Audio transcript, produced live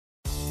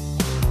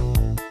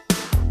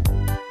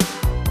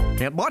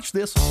Can't botch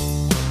this.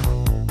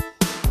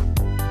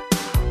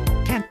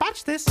 Can't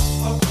botch this.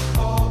 Can't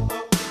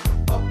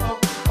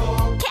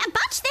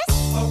botch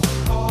this.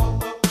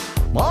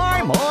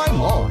 My.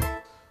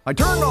 I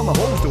turned on the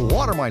hose to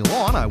water my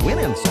lawn. I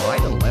went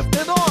inside and left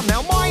it on.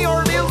 Now my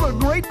yard is a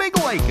great big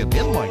lake, and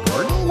in my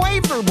garden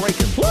waves are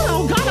breaking.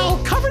 Pluto got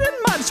all covered in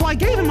mud, so I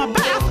gave him a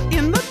bath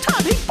in the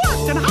tub. He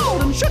barked and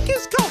howled and shook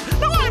his coat.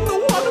 Now I'm the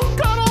one who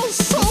got all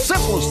The soaked.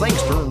 simplest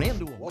things turn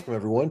into a... Welcome,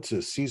 everyone,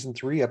 to Season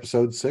 3,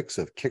 Episode 6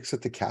 of Kicks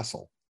at the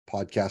Castle,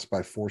 podcast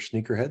by 4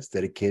 sneakerheads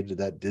dedicated to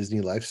that Disney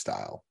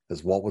lifestyle.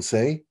 As Walt would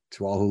say,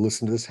 to all who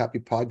listen to this happy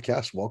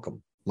podcast,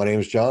 welcome. My name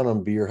is John.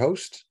 I'm be your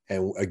host.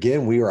 And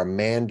again, we are a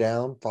man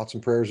down, thoughts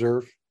and prayers,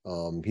 Irv.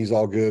 He's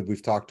all good.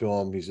 We've talked to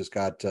him. He's just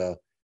got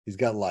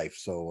life.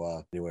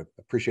 So anyway,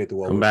 appreciate the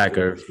come back,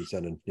 Irv.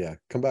 Sending. Yeah,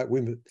 come back.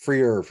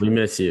 Free Irv. We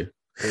miss you.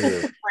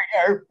 Free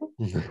Irv.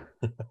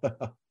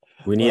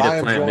 We need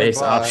a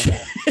plant-based option.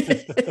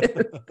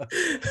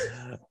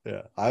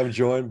 Yeah, I'm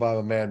joined by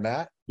my man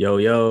Matt.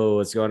 Yo,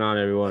 what's going on,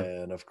 everyone?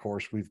 And of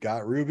course, we've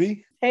got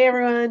Ruby. Hey,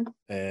 everyone.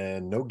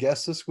 And no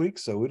guests this week,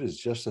 so it is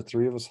just the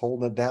three of us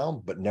holding it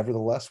down. But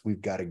nevertheless,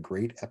 we've got a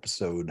great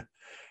episode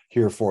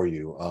here for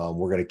you.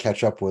 We're going to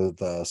catch up with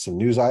some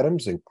news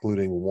items,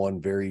 including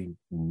one very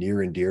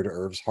near and dear to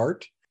Irv's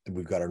heart. And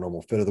we've got our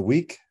normal fit of the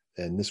week.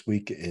 And this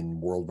week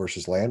in World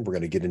versus Land, we're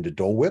going to get into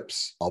Dole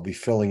Whips. I'll be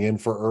filling in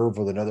for Irv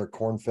with another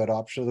corn-fed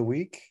option of the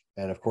week.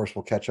 And of course,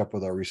 we'll catch up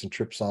with our recent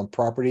trips on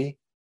property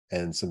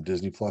and some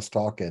Disney Plus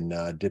talk and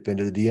dip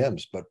into the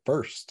DMs. But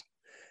first,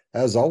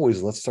 as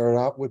always, let's start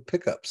out with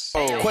pickups.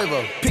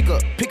 Quavo, pick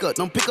up,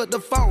 don't pick up the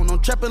phone. I'm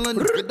trapping,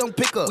 little don't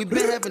pick up. We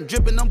been having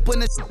dripping, I'm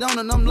putting it down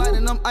and I'm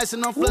lighting, I'm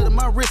icing, I'm flooding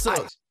my wrist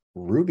up.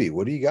 Ruby,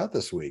 what do you got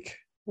this week?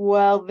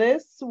 Well,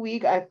 this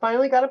week I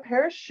finally got a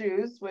pair of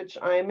shoes, which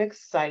I'm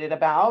excited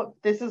about.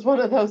 This is one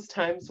of those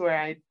times where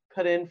I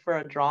put in for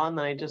a draw and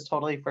then I just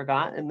totally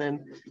forgot, and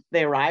then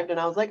they arrived and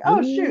I was like,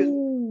 oh,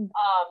 shoes.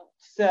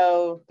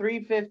 So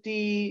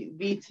 350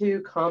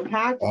 V2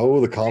 compact. Oh,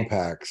 the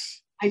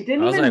compacts. I I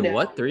was like, know.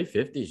 what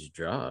 350s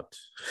dropped?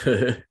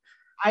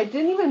 I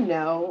didn't even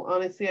know.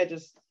 Honestly, I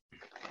just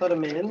put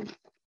them in.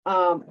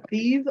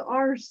 These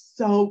are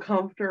so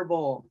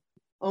comfortable.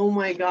 Oh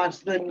my gosh,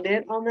 the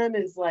knit on them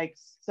is like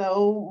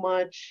so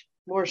much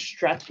more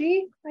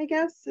stretchy, I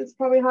guess is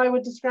probably how I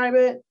would describe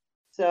it.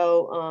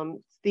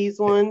 So these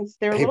ones,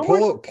 they're a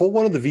little pull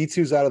one of the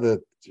V2s out of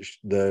the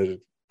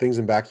things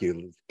in back of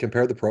you.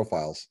 Compare the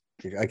profiles.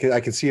 I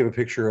can see you have a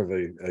picture of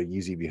a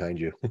Yeezy behind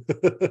you.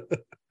 Look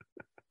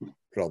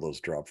at all those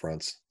drop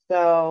fronts.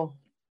 So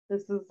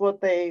this is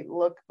what they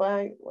look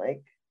like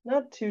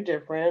not too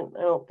different.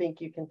 I don't think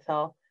you can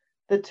tell.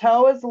 The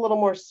toe is a little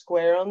more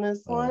square on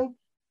this one.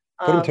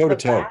 Put them toe to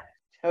toe.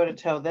 Toe to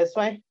toe this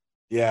way.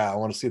 Yeah, I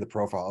want to see the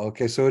profile.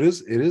 Okay, so it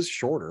is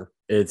shorter.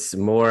 It's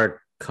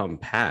more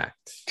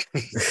compact.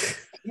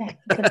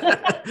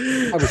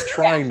 I was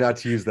trying not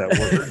to use that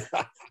word.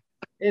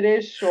 It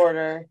is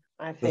shorter,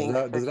 I think.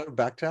 Does it have a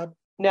back tab?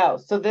 No,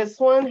 so this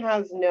one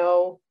has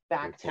no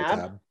back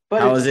tab.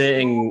 But How it's is it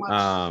in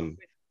Oh,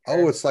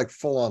 it's like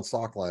full on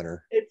sock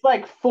liner. It's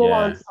like full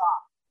on sock.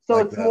 So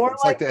like it's more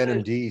like the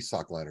NMD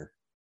sock liner.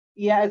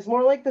 Yeah, it's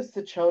more like the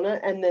Ciccona,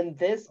 and then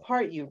this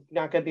part you're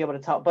not gonna be able to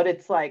tell, but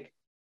it's like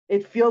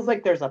it feels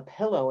like there's a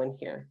pillow in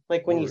here.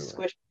 Like when you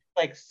squish,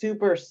 like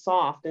super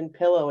soft and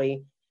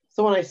pillowy.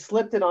 So when I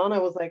slipped it on, I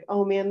was like,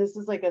 oh man, this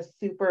is like a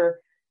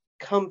super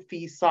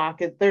comfy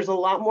sock. There's a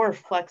lot more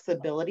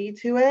flexibility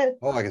to it.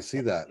 Oh, I can see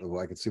that.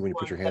 I can see when you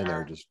put your hand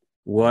there. Just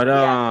what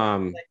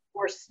like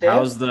more stiff.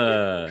 how's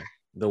the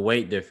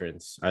weight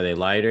difference? Are they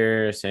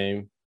lighter,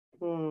 same?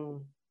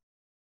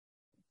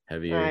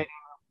 Heavier?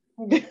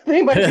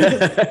 They might be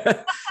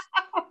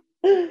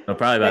They'll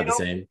probably about the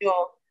same.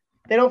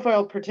 They don't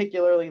feel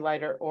particularly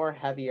lighter or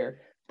heavier,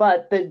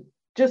 but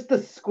just the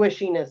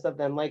squishiness of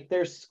them, like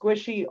they're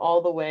squishy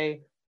all the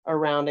way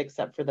around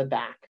except for the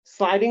back.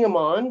 Sliding them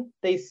on,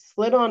 they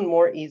slid on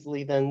more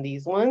easily than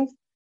these ones,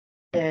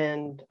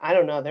 and I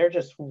don't know, they're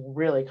just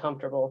really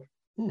comfortable.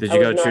 Did you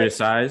go true to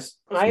size?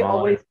 I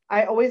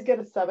always get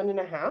a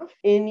 7.5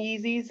 in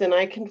Yeezys, and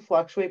I can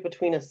fluctuate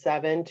between a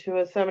 7 to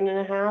a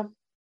 7.5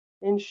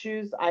 in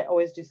shoes. I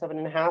always do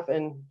 7.5,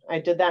 and I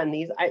did that in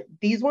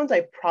these ones.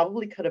 I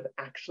probably could have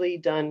actually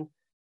done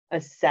a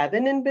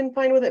 7 and been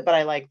fine with it, but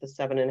I like the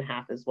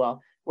 7.5 as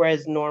well.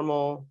 Whereas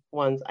normal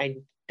ones, I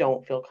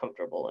don't feel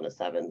comfortable in a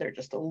 7. They're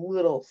just a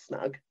little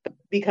snug.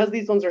 Because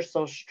these ones are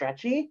so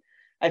stretchy,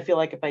 I feel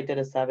like if I did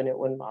a 7, it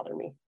wouldn't bother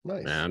me.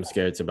 Nice. Man, I'm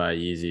scared to buy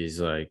Yeezys.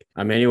 Like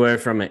I'm anywhere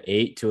from an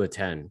 8 to a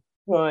 10.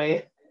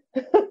 Boy.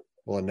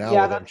 Well, now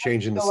with them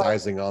changing the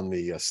sizing on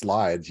the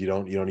slides, you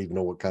don't even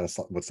know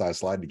what size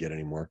slide to get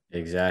anymore.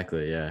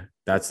 Exactly. Yeah,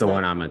 that's the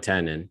one I'm a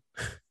 10 in.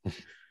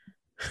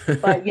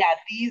 But yeah,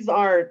 these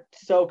are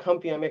so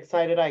comfy. I'm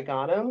excited I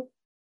got them.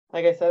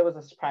 Like I said, it was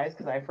a surprise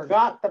because I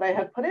forgot that I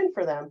had put in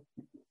for them.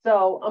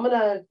 So I'm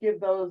gonna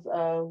give those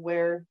a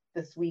wear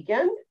this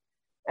weekend.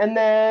 And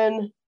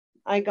then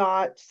I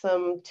got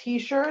some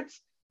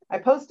t-shirts. I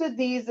posted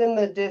these in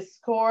the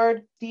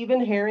Discord.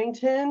 Stephen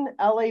Harrington,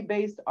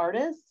 LA-based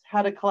artist,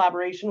 had a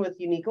collaboration with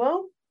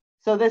Uniqlo.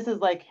 So this is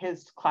like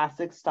his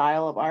classic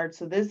style of art.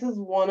 So this is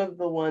one of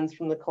the ones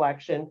from the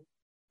collection.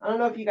 I don't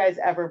know if you guys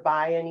ever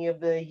buy any of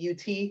the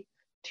UT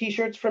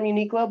t-shirts from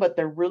Uniqlo, but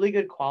they're really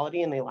good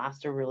quality and they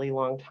last a really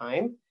long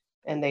time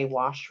and they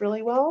wash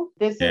really well.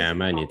 I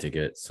might need to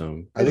get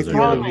some. I think Those the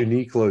are only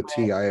really- Uniqlo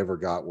tee I ever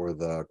got were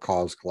the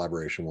Cause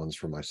collaboration ones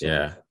for myself.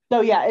 Yeah. So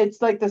yeah,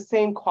 it's like the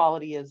same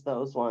quality as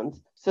those ones.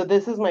 So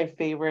this is my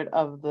favorite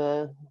of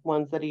the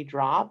ones that he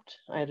dropped.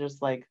 I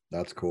just like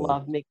That's cool.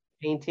 love making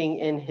painting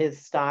in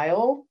his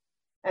style.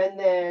 And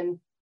then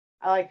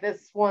I like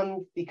this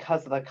one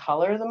because of the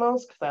color the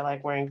most, because I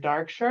like wearing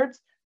dark shirts.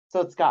 So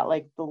it's got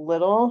like the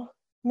little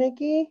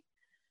Mickey.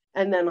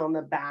 And then on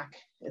the back,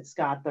 it's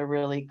got the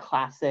really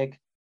classic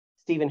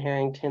Stephen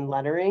Harrington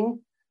lettering.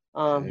 He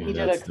did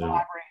a That's dope.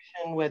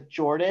 collaboration with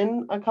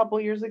Jordan a couple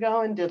years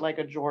ago and did like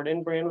a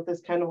Jordan brand with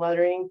this kind of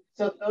lettering.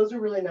 So those are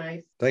really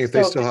nice. I think if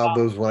they So- still have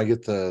those when I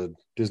get to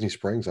Disney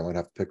Springs, I might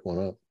have to pick one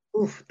up.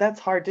 Oof, that's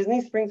hard.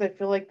 Disney Springs, I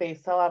feel like they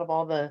sell out of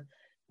all the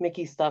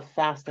Mickey stuff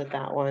fast at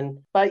that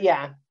one. But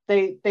yeah,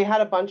 they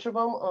had a bunch of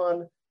them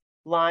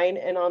online,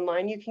 and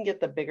online you can get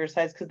the bigger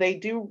size because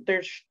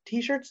their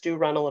t-shirts do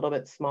run a little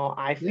bit small.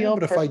 I feel. Yeah,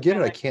 but if I get it,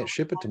 I personally, can't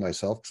ship it to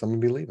myself because I'm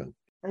gonna be leaving.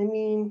 I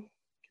mean,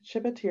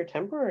 ship it to your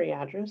temporary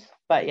address.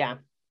 But yeah,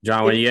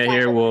 John, when It's you get fine.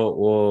 here,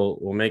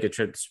 we'll make a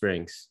trip to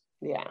Springs.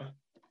 yeah.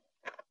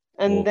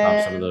 And We'll then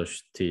pop some of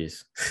those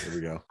teas. Here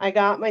we go. I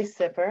got my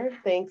sipper.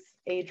 Thanks,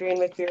 Adrian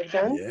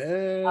McPherson.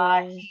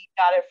 Yeah. He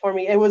got it for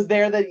me. It was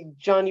there that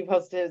John, you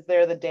posted is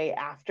there the day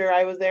after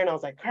I was there, and I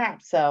was like,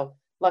 crap. So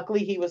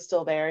luckily he was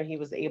still there. He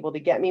was able to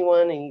get me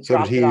one, and he So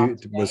dropped it off.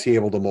 was he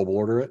able to mobile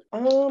order it? I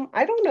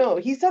don't know.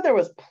 He said there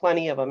was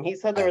plenty of them. He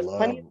said there was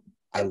plenty.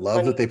 I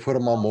love that they put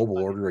them on mobile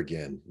order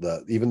again.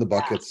 Even the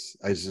buckets.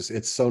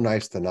 It's so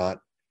nice to not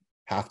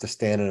have to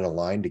stand in a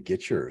line to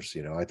get yours.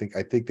 You know, I think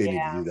they need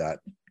to do that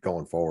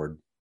going forward.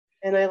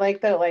 And I like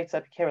that it lights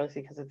up. You can't really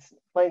see because it's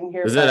light in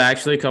here. Does but it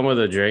actually come with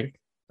a drink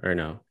or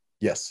no?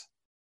 Yes.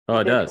 Oh,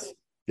 it does.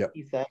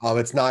 He said,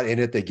 It's not in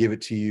it. They give it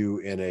to you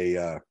in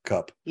a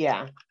cup,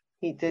 yeah,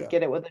 he did Yeah.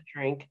 get it with a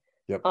drink.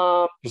 Yep.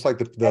 Um, just like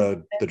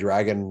the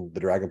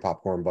dragon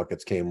popcorn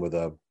buckets came with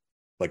a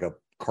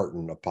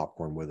carton of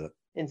popcorn with it.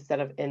 instead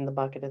of in the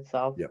bucket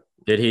itself. Yep.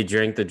 Did he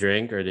drink the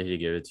drink or did he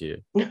give it to you?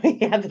 He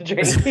had the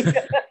drink.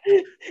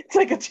 It's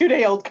like a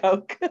 2-day-old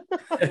Coke.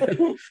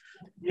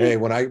 Hey,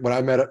 when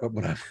I met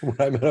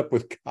up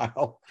with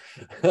Kyle,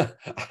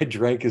 I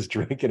drank his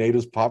drink and ate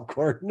his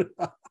popcorn.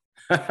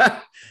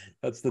 That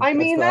was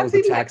the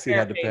seems tax he fair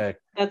had to pay.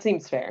 That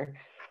seems fair.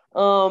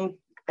 And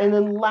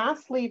then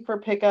lastly for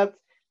pickups,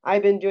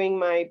 I've been doing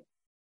my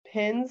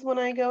pins when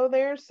I go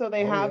there. So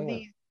they have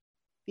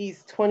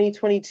these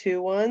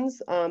 2022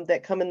 ones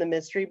that come in the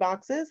mystery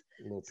boxes.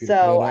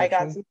 So I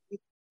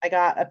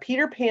got a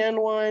Peter Pan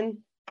one.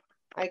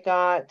 I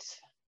got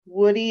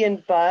Woody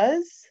and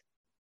Buzz.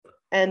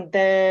 And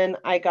then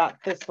I got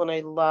this one.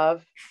 I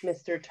love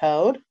Mr.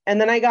 Toad. And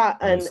then I got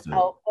an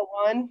Elsa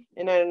one.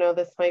 And I don't know,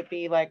 this might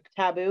be like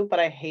taboo, but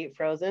I hate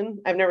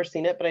Frozen. I've never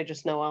seen it, but I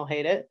just know I'll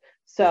hate it.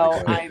 So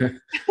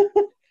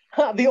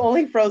the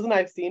only Frozen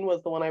I've seen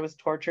was the one I was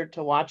tortured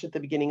to watch at the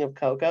beginning of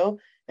Coco.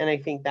 And I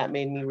think that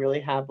made me really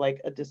have like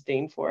a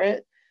disdain for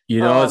it. You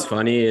know what's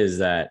funny is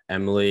that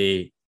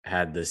Emily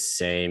had the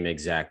same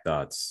exact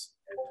thoughts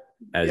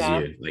as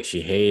you. Like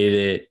she hated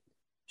it.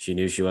 She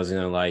knew she wasn't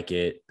gonna like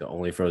it. The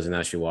only Frozen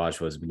that she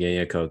watched was the beginning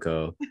of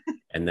Coco.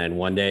 And then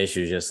one day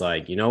she was just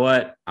like, you know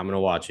what? I'm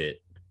gonna watch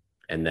it.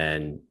 And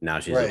then now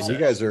she's right. obsessed.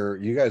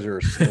 You guys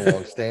are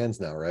sing-along stands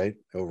now, right?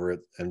 Over at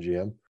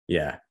MGM.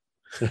 Yeah.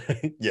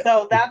 Yeah.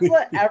 So that's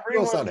what You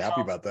everyone don't sound happy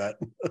tells- about that.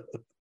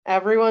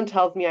 Everyone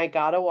tells me I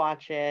gotta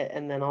watch it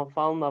and then I'll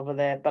fall in love with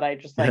it. But I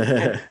just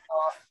like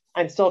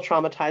I'm still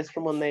traumatized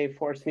from when they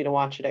forced me to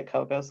watch it at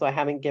Coco. So I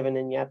haven't given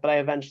in yet, but I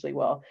eventually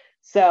will.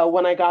 So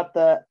when I got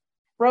the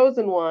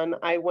Frozen one,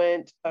 I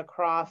went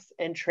across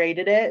and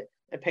traded it.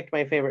 I picked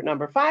my favorite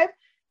number 5,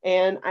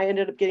 and I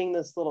ended up getting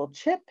this little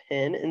Chip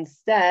pin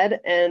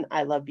instead. And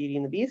I love Beauty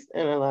and the Beast,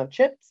 and I love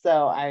Chip,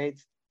 so I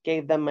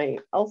gave them my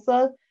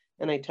Elsa,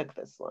 and I took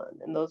this one.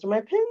 And those are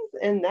my pins,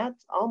 and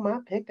that's all my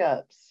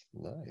pickups.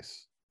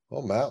 Nice.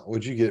 Well, Matt,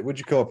 what'd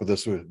you come up with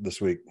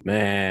this week?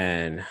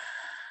 Man,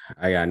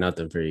 I got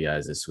nothing for you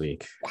guys this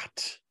week.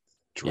 What?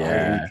 Dry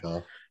Yeah. week,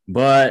 huh?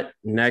 But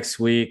next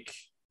week,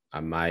 I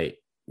might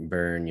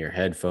burn your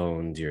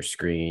headphones, your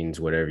screens,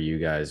 whatever you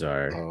guys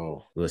are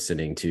Oh,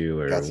 listening to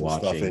or got some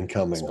stuff watching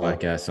incoming, this huh?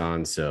 podcast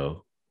on.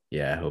 So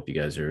yeah, I hope you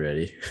guys are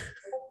ready.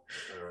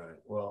 all right.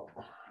 Well,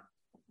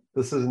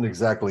 this isn't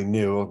exactly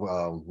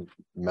new.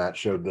 Matt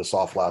showed this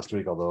off last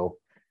week, although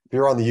if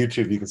you're on the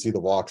YouTube, you can see the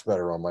walks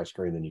better on my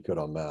screen than you could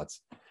on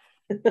Matt's.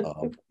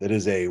 It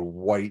is a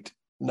white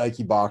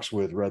Nike box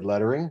with red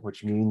lettering,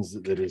 which means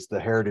that it is the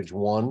Heritage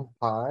One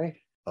pie.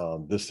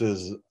 This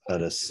is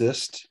an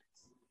assist.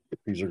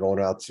 These are going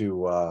out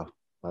to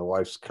my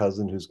wife's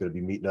cousin who's going to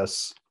be meeting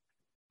us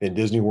in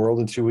Disney World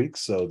in 2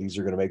 weeks. So these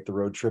are going to make the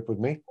road trip with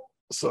me.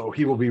 So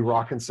he will be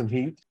rocking some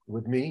heat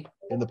with me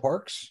in the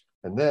parks.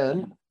 And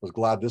then was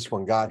glad this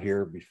one got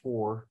here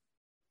before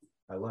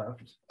I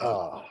left.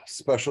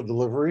 Special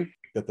delivery.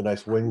 Got the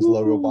nice Wings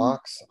logo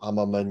box. I'm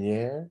a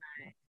Meunier.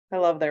 I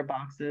love their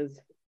boxes.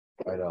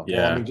 I know. Yeah.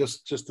 Well, I mean,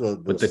 just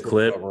the With the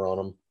clip cover on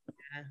them.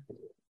 Yeah.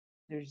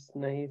 They're just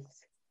nice.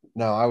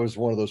 Now, I was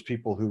one of those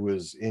people who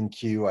was in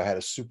queue. I had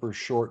a super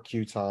short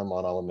queue time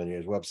on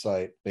Alamanier's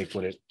website. I think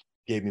when it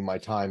gave me my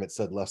time, it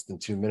said less than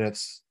 2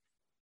 minutes.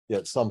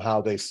 Yet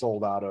somehow they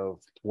sold out of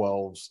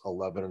 12s,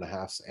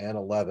 11.5s, and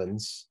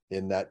 11s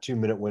in that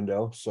 2-minute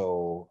window.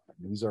 So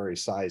these are a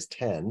size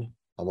 10.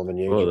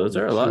 Alamanier. Oh, those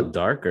are a lot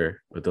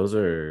darker, but those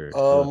are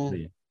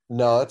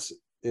no,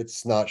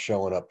 it's not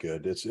showing up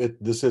good.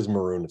 This is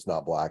maroon, it's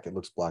not black. It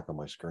looks black on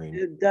my screen.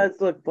 It does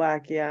look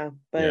black, yeah,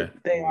 but Yeah.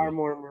 they are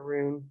more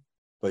maroon.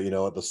 But you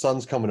know what? The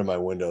sun's coming to my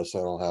window, so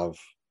I don't have.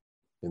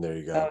 And there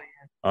you go.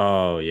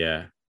 Oh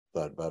yeah.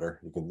 That better.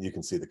 You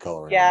can see the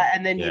color. Yeah,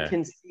 and then you Yeah.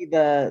 can see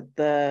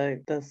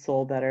the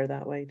sole better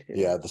that way too.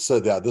 Yeah,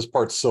 this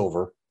part's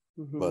silver,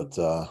 Mhm. but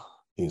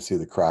you can see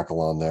the crackle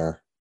on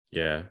there.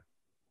 Yeah.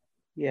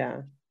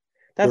 yeah,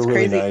 that's They're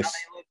really crazy nice. how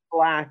they look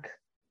black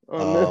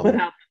on the,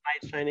 without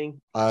the light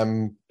shining.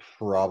 I'm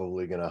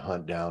probably gonna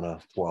hunt down a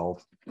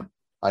 12.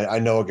 I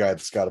know a guy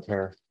that's got a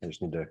pair. I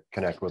just need to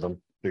connect with him,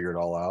 figure it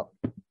all out.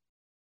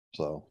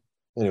 So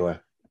anyway,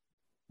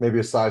 maybe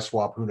a size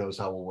swap. Who knows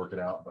how we'll work it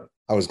out? But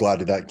I was glad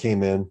that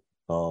came in.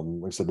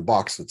 Like I said, the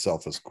box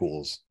itself is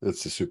cool.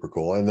 It's just super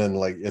cool. And then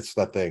like it's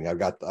that thing. I've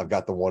got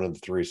the 1 and the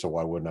 3. So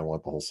why wouldn't I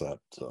want the whole set?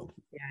 So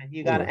Yeah,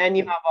 you got and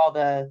you have all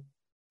the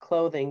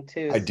clothing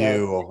too. I so-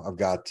 do. I've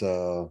got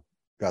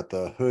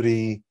the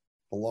hoodie,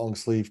 the long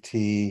sleeve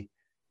tee,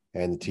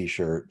 and the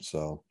t-shirt.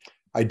 So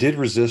I did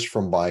resist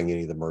from buying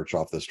any of the merch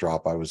off this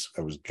drop. I was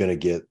gonna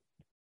get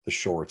the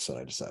shorts and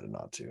I decided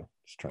not to.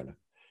 Just trying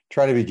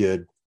to be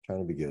good.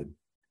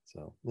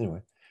 So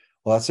anyway,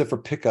 well, that's it for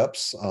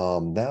pickups.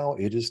 Now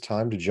it is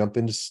time to jump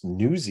into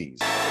Newsies.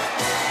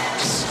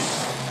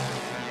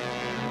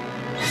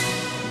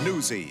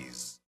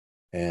 Newsies.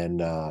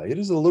 And it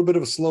is a little bit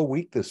of a slow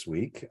week this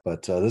week,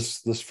 but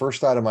this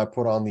first item I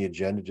put on the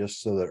agenda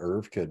just so that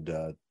Irv could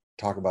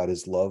talk about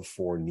his love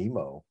for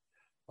Nemo.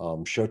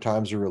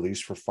 Showtimes are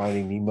released for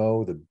Finding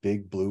Nemo, The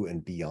Big Blue,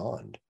 and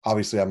Beyond.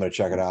 Obviously, I'm going to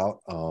check it out.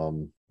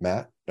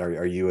 Matt,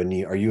 are you a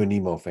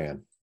Nemo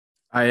fan?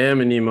 I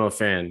am a Nemo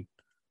fan.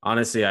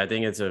 Honestly, I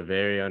think it's a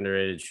very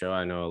underrated show.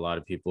 I know a lot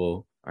of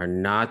people are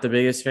not the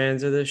biggest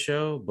fans of this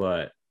show,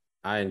 but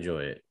I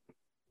enjoy it.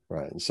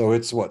 Right. And so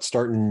it's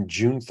starting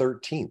June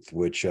 13th,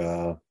 which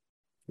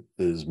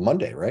is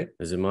Monday, right?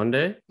 Is it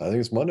Monday? I think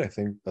it's Monday. I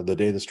think the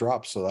day this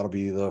drops. So that'll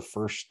be the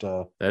first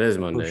That is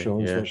Monday. first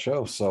showings of Yeah. that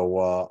show.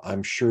 So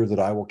I'm sure that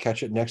I will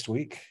catch it next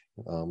week.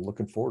 I'm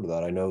looking forward to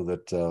that. I know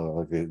that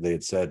like they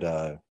had said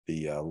the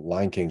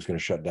Lion King's going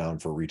to shut down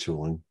for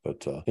retooling.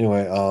 But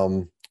anyway,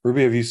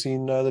 Ruby, have you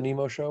seen the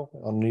Nemo show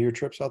on any of your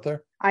trips out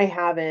there? I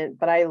haven't,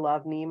 but I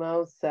love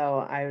Nemo, so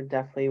I would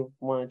definitely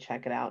want to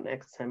check it out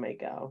next time I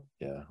go.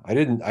 Yeah, I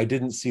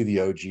didn't see the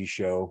OG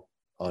show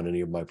on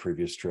any of my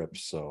previous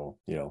trips, so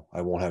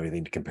I won't have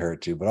anything to compare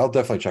it to, but I'll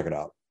definitely check it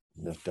out.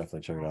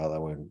 Definitely check it out.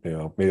 That way,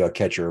 maybe I'll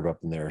catch Herb up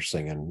in there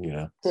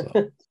singing,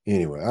 So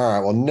anyway, all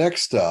right. Well,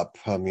 next up,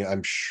 I mean,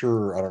 I'm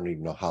sure I don't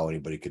even know how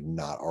anybody could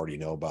not already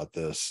know about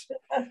this.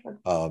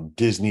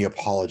 Disney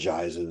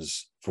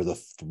apologizes for the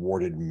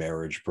thwarted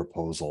marriage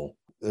proposal.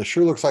 It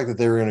sure looks like that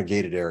they were in a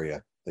gated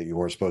area that you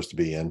weren't supposed to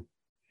be in.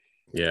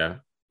 Yeah.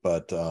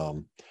 But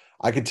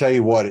I can tell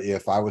you what,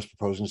 if I was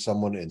proposing to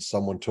someone and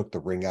someone took the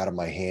ring out of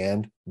my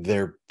hand,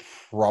 there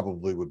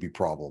probably would be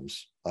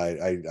problems.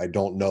 I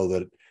don't know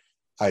that.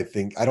 I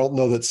don't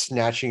know that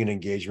snatching an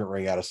engagement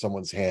ring out of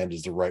someone's hand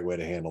is the right way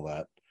to handle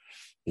that.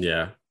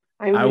 Yeah.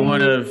 I I mean,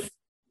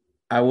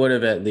 would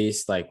have at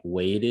least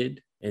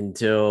waited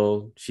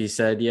until she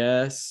said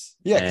yes.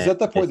 Yeah, because at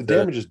that point the instead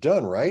of- damage is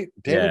done, right?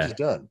 Damage is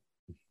done.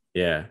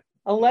 Yeah.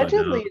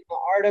 allegedly no. in the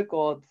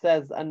article it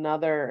says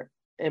another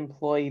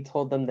employee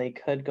told them they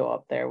could go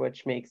up there,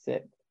 which makes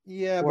it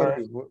Yeah, Or-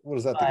 but what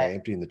is that? The guy but-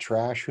 emptying the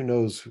trash? Who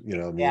knows? I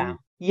mean,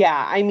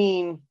 yeah. I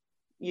mean,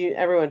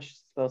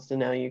 everyone's supposed to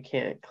know you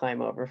can't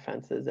climb over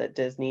fences at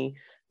Disney,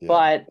 yeah.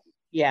 but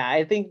yeah,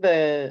 I think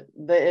the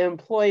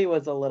employee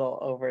was a little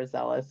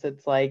overzealous.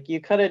 It's like you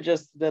could have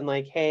just been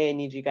like, "Hey, I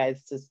need you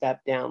guys to step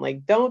down."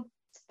 Like, don't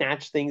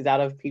snatch things out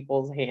of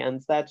people's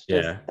hands. That's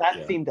just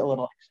Yeah. seemed a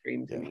little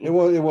extreme to Yeah. me.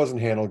 It wasn't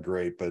handled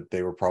great, but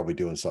they were probably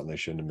doing something they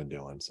shouldn't have been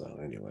doing. So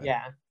anyway,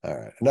 Yeah. All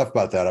right, enough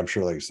about that. I'm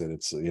sure, like I said,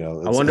 it's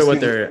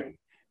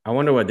I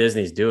wonder what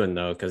Disney's doing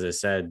though, because it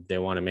said they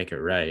want to make it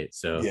right.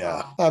 So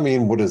Yeah, I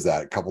mean, what is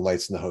that? A couple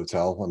nights in the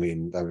hotel? I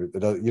mean,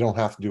 you don't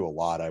have to do a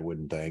lot, I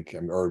wouldn't think.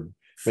 Or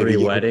maybe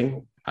free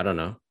wedding. I don't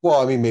know.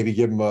 Well, I mean, maybe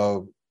give them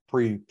a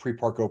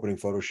pre-park opening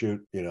photo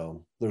shoot. There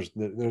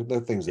are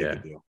things they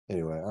could do.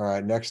 Anyway, all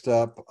right. Next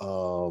up,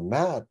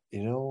 Matt. I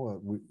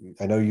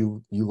know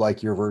you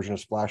like your version of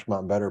Splash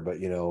Mountain better,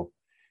 but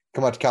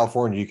come out to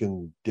California, you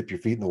can dip your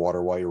feet in the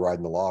water while you're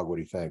riding the log. What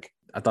do you think?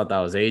 I thought that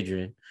was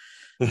Adrian.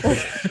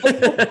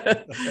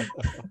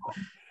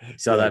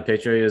 Saw that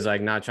picture. He was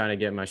like not trying to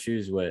get my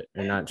shoes wet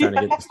or not trying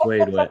to get the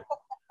suede wet.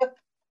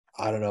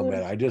 I don't know,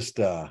 man. I just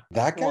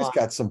that guy's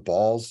got some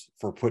balls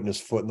for putting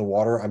his foot in the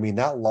water. I mean,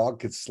 that log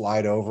could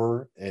slide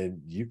over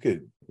and you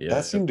could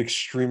that seemed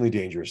extremely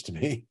dangerous to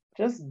me.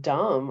 Just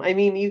dumb. I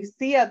mean, you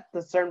see at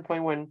the certain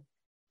point when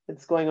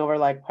it's going over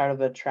like part of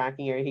the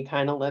tracking area, he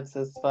kind of lifts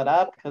his foot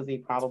up because he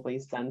probably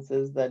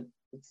senses that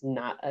it's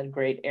not a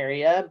great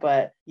area.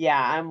 But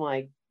yeah, I'm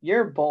like,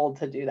 you're bold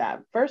to do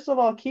that. First of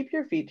all, keep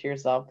your feet to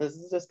yourself. This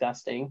is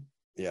disgusting.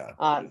 Yeah.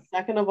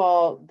 Second of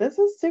all, this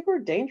is super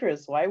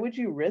dangerous. Why would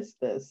you risk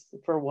this?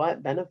 For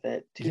what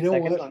benefit? You know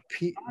what?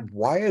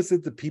 Why is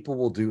it that people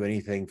will do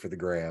anything for the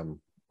gram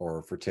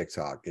or for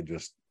TikTok?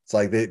 It's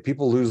like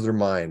people lose their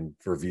mind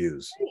for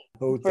views.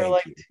 Oh, for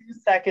like 2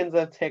 seconds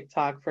of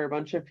TikTok for a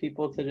bunch of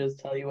people to just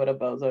tell you what a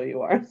bozo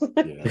you are.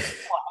 Yeah.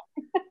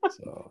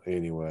 So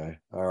anyway,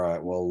 all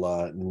right.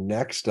 Well,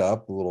 next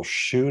up, a little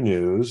shoe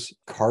news.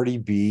 Cardi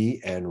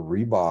B and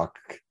Reebok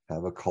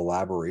have a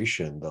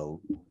collaboration, the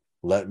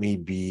Let Me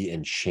Be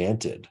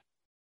Enchanted.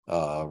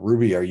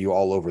 Ruby, are you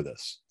all over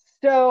this?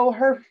 So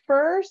her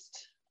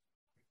first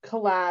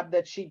collab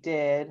that she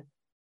did,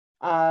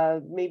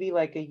 maybe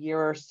like a year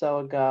or so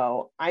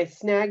ago, I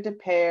snagged a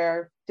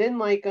pair, didn't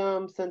like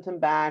them, sent them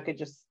back. I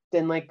just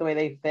didn't like the way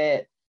they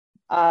fit.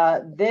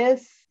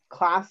 This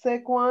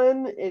classic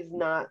one is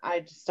not, I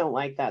just don't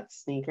like that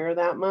sneaker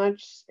that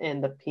much,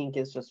 and the pink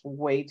is just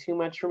way too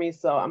much for me,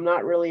 so I'm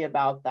not really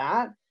about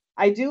that.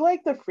 I do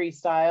like the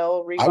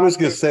freestyle. I was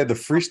gonna say the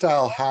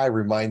freestyle high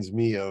reminds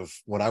me of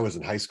when I was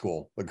in high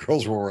school. The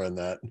girls were wearing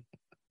that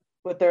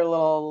with their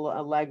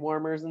little leg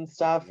warmers and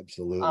stuff.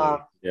 Absolutely.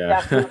 Yeah.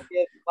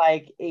 Definitely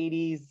like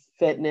 80s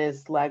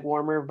fitness leg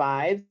warmer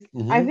vibes.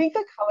 Mm-hmm. I think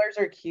the colors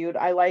are cute.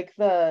 I like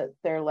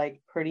they're like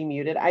pretty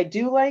muted. I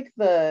do like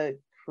the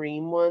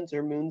cream ones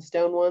or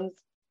moonstone ones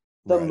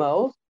the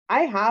most.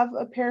 I have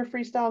a pair of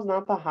freestyles,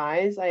 not the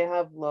highs. I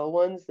have low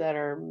ones that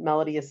are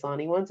Melody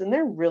Asani ones, and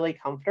they're really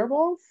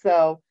comfortable.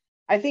 So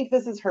I think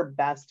this is her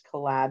best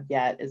collab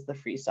yet, is the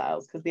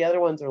freestyles, because the other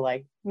ones are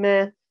like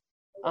meh.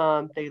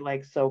 They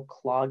like so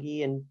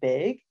cloggy and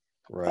big.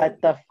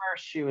 But the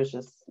first shoe is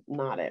just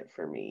not it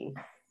for me.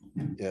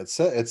 Yeah,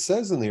 it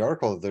says in the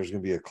article that there's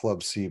going to be a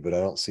Club C, but I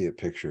don't see it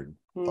pictured.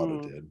 Thought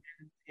it did. I don't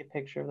see a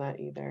picture of that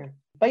either.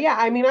 But yeah,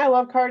 I mean, I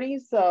love Cardi,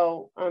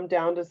 so I'm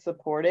down to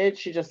support it.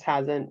 She just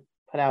hasn't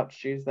put out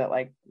shoes that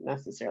like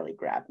necessarily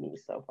grab me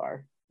so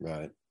far.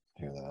 Right.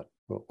 Hear that.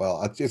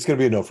 Well, it's going to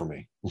be a no for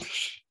me.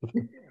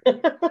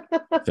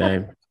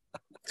 Same.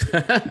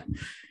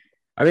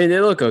 I mean, they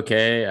look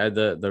okay.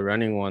 The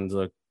running ones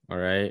look all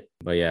right.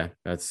 But yeah,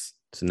 it's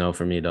a no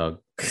for me, dog.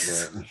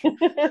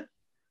 Right.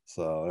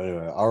 So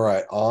anyway, all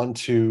right. On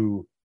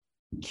to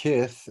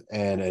Kith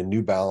and a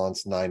New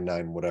Balance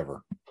 99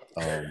 whatever.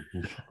 A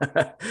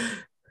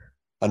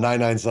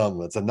 99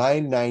 something. It's a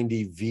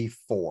 990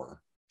 V4.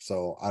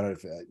 So I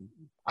don't know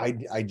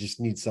if I just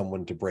need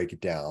someone to break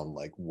it down.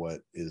 Like, what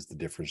is the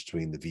difference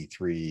between the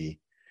V3?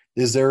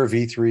 Is there a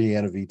V3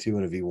 and a V2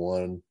 and a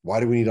V1? Why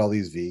do we need all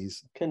these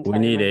Vs? We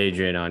need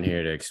Adrian on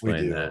here to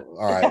explain that.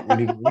 All right,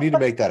 we need to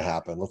make that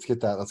happen. Let's get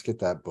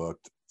that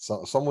booked.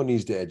 So someone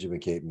needs to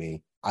educate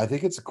me. I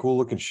think it's a cool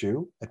looking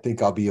shoe. I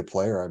think I'll be a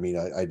player. I mean,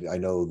 I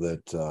know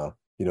that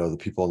the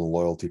people in the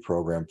loyalty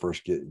program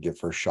get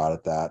first shot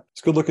at that.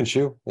 It's a good looking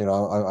shoe.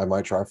 I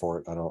might try for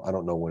it. I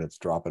don't know when it's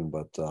dropping,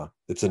 but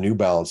it's a New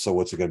Balance. So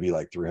what's it going to be,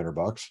 like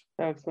 $300?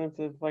 So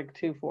expensive, like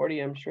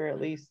 $240, I'm sure,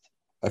 at least.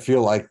 I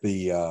feel like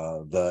the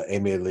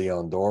Aimé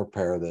Leon Dore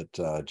pair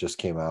that just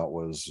came out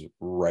was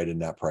right in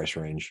that price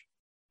range.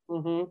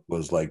 Mm-hmm.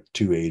 Was like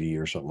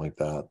 $280 or something like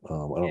that. I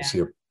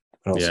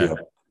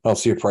don't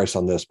see a price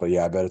on this, but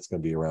yeah, I bet it's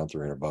going to be around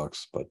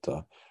 $300. But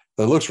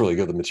it looks really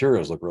good. The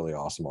materials look really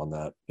awesome on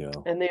that.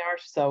 And they are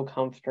so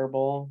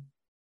comfortable.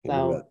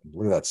 So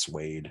look at that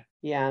suede.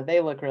 Yeah, they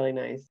look really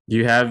nice. Do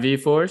you have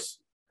V4s,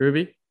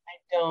 Ruby?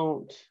 I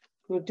don't.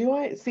 Do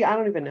I? See, I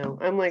don't even know.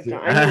 I'm like, you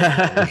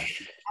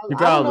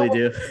probably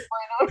do.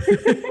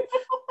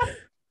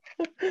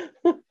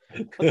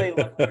 They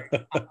look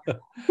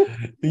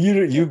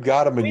you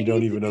got them and you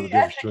don't even know the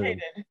difference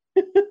between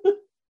them.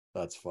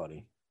 That's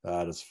funny.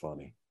 That is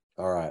funny.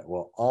 All right.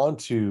 Well, on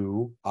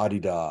to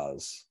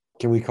Adidas.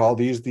 Can we call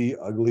these the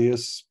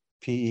ugliest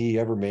PE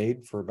ever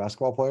made for a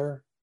basketball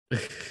player?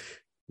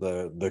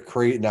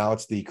 Now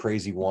it's the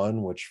Crazy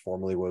 1, which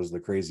formerly was the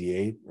Crazy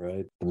 8,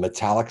 right? The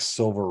metallic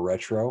silver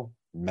retro.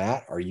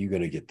 Matt, are you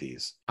going to get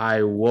these?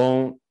 I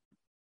won't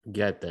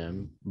get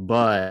them,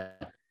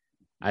 but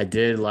I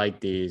did like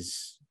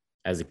these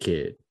as a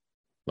kid.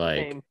 Like,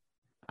 same.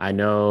 I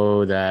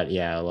know that,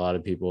 yeah, a lot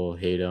of people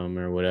hate them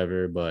or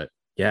whatever, but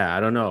yeah,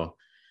 I don't know.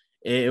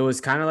 It was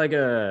kind of like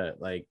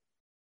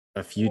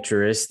a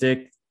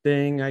futuristic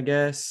thing, I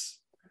guess.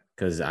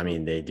 Because, I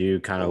mean, they do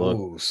kind of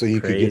look so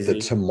you crazy. Could get the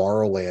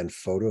Tomorrowland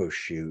photo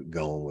shoot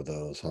going with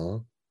those, huh?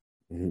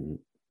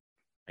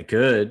 I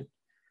could.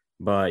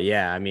 But,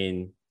 yeah, I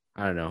mean,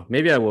 I don't know.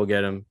 Maybe I will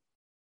get them.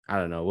 I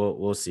don't know.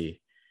 We'll see.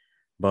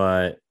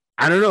 But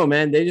I don't know,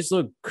 man. They just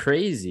look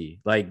crazy.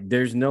 Like,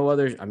 there's no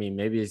other. I mean,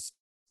 maybe it's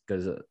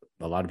because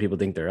a lot of people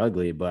think they're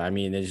ugly, but I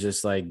mean, it's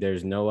just like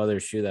there's no other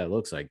shoe that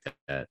looks like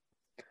that.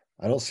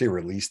 I don't see a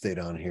release date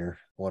on here.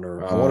 I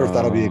wonder if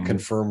that'll be a Um,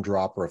 confirmed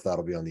drop or if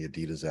that'll be on the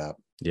Adidas app.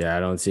 Yeah, I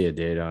don't see a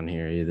date on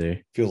here either.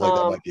 Feels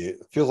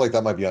like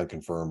that might be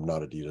unconfirmed,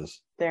 not Adidas.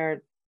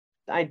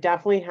 I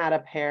definitely had a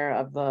pair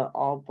of the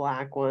all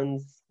black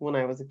ones when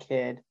I was a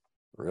kid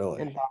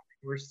Really? and thought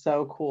they were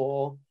so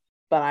cool.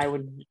 But I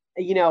would,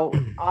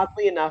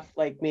 oddly enough,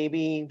 like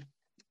maybe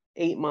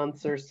 8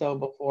 months or so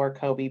before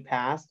Kobe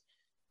passed,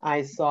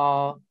 I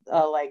saw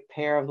a like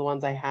pair of the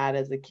ones I had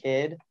as a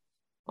kid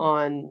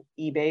on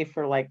eBay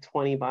for like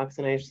 $20,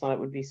 and I just thought it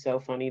would be so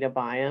funny to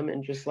buy them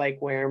and just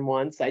like wear them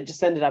once. I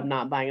just ended up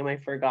not buying them. I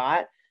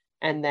forgot.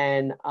 And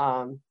then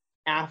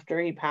after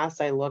he passed,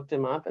 I looked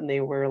him up and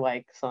they were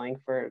like selling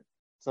for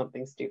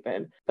something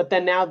stupid. But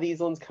then now these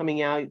ones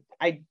coming out,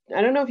 I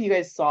don't know if you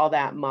guys saw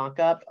that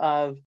mock-up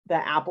of the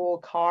Apple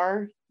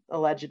car,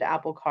 alleged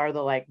Apple car,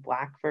 the like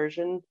black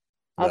version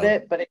of No.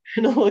 it, but it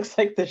kind of looks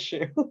like the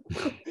shoe.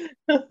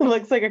 It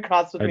looks like a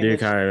cross I between do the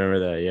kind of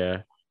remember that.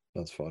 Yeah.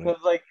 That's funny. I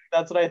was like,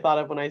 that's what I thought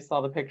of when I saw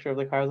the picture of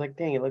the car. I was like,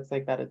 dang, it looks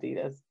like that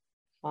Adidas.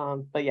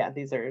 But yeah,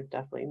 these are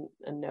definitely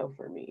a no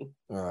for me.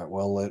 All right.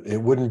 Well, it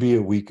wouldn't be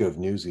a week of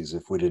newsies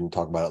if we didn't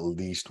talk about at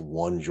least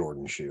one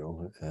Jordan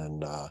shoe.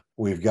 And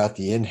we've got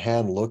the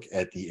in-hand look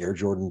at the Air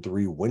Jordan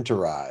 3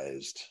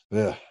 winterized.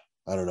 Ugh,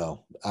 I don't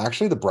know.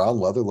 Actually, the brown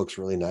leather looks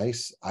really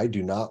nice. I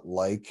do not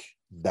like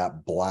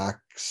that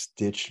black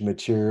stitched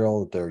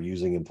material that they're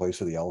using in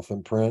place of the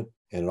elephant print.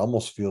 And it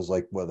almost feels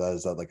like,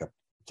 it's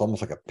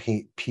almost like a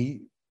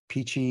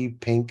peachy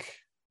pink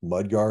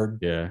mudguard.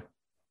 Yeah.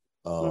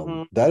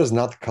 That is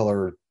not the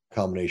color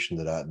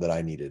combination that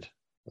I needed.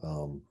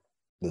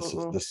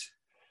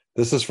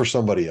 This is for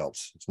somebody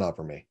else. It's not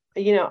for me.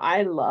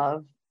 I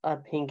love a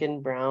pink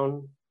and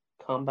brown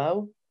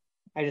combo.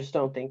 I just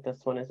don't think this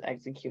one is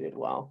executed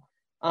well.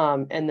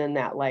 And then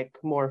that like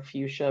more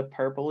fuchsia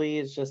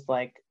purpley is just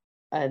like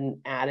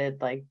an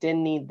added, like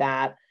didn't need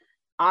that.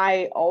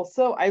 I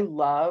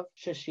love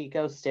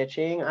Shishiko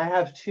stitching. I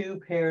have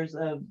 2 pairs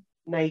of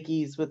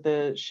Nikes with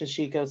the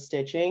Shishiko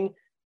stitching,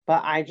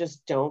 but I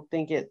just don't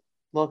think it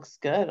looks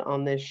good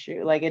on this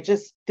shoe. Like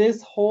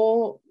this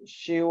whole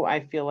shoe, I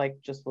feel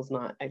like just was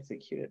not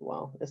executed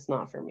well. It's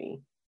not for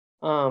me.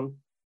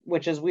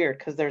 Which is weird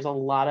because there's a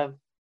lot of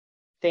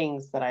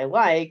things that I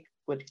like,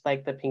 which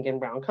like the pink and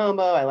brown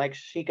combo. I like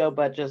Shishiko,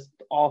 but just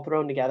all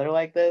thrown together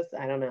like this,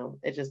 I don't know.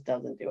 It just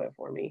doesn't do it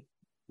for me.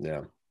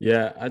 Yeah.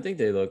 Yeah, I think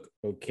they look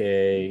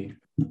okay.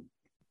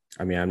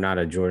 I mean, I'm not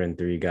a Jordan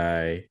 3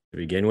 guy to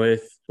begin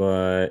with,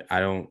 but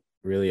I don't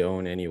really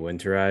own any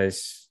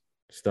winterized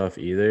stuff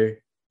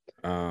either.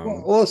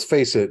 Well, let's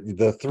face it,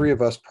 the 3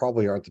 of us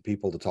probably aren't the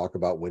people to talk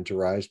about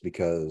winterized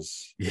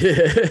because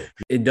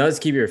it does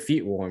keep your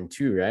feet warm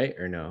too, right?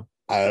 Or no?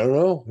 I don't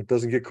know. It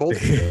doesn't get cold.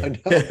 I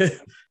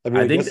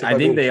mean, I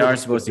think they are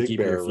supposed to keep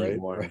your feet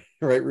warm.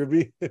 Right,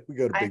 Ruby? We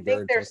go to I Big Bear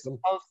think and they're test them.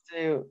 supposed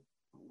to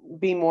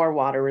be more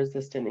water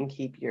resistant and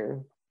keep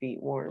your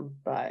feet warm,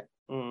 but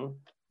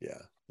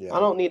Yeah. I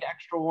don't need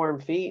extra warm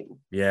feet.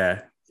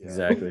 Yeah,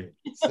 exactly.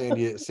 San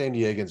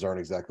Diegans aren't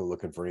exactly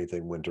looking for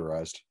anything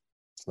winterized.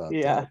 It's not.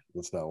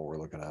 That's not what we're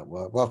looking at.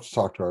 We'll have to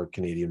talk to our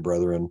Canadian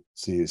brethren,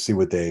 see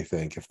what they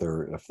think, if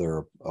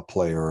they're a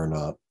player or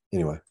not.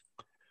 Anyway.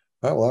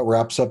 All right, well, that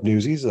wraps up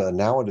Newsies.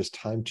 Now it is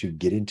time to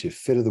get into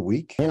Fit of the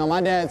Week.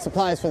 My dad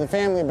supplies for the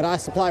family, but I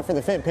supply for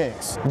the fit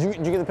pics. Did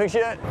you get the picture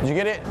yet? Did you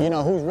get it?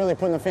 Who's really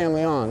putting the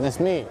family on? That's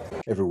me.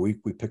 Every week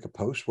we pick a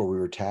post where we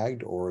were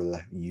tagged or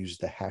use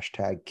the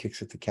hashtag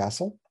Kicks at the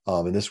Castle.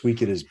 And this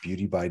week it is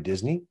Beauty by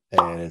Disney,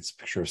 and it's a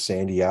picture of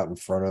Sandy out in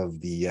front of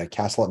the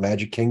castle at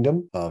Magic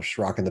Kingdom. She's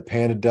rocking the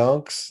panda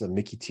dunks, the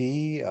Mickey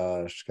T.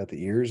 She's got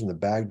the ears and the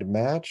bag to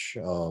match.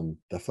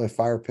 Definitely a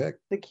fire pick.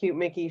 The cute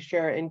Mickey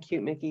shirt and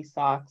cute Mickey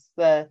socks.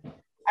 I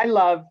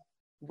love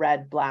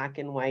red, black,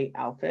 and white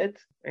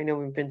outfits. I know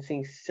we've been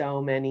seeing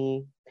so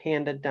many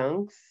panda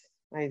dunks.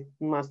 I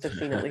must have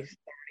seen at least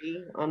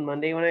 30 on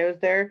Monday when I was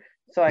there.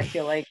 So I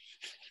feel like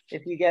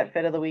if you get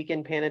Fit of the Week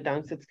in panda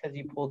dunks, it's because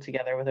you pulled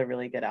together with a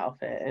really good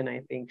outfit. And I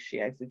think she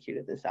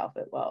executed this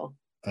outfit well.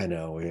 I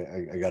know.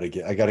 I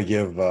gotta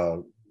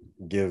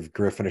give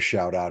Griffin a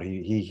shout out.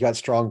 He got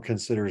strong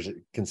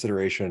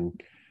consideration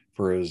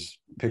for his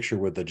picture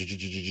with the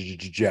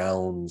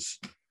Jones.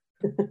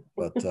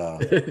 But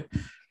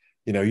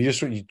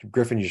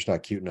Griffin, you're just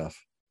not cute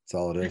enough. That's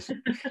all it is.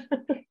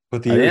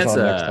 Put the ears on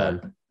next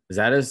time. Is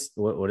that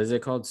what is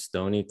it called?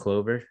 Stony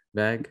Clover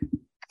bag?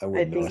 I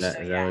wouldn't know. Is that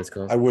what it's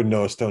called? I wouldn't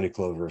know a Stony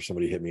Clover if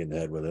somebody hit me in the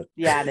head with it.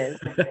 Yeah, it is.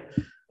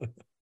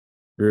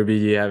 Ruby,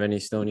 do you have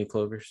any Stony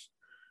Clovers?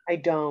 I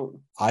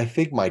don't. I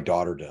think my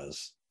daughter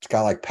does. It's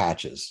got like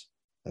patches.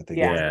 I think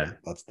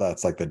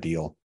that's like the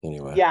deal.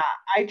 Anyway. Yeah,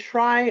 I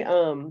try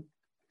to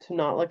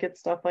not look at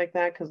stuff like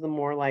that because the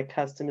more like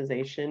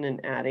customization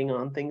and adding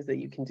on things that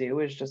you can do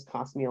is just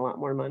cost me a lot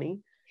more money.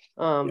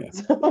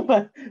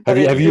 But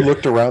have you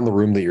looked around the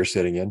room that you're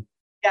sitting in?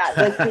 Yeah,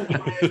 that's why I'm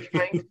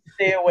trying to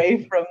stay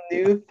away from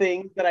new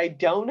things that I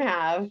don't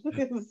have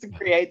to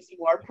create some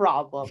more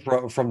problems.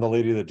 From the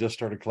lady that just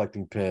started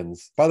collecting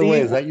pins. By the way,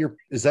 is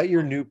that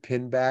your new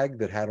pin bag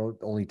that had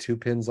only 2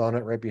 pins on it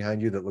right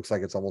behind you that looks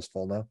like it's almost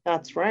full now?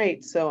 That's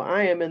right. So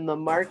I am in the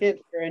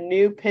market for a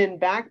new pin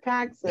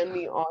backpack. Send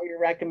me all your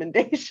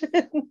recommendations.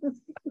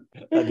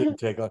 That didn't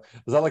take long.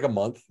 Was that like a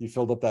month? You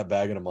filled up that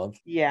bag in a month?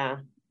 Yeah.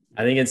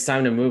 I think it's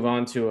time to move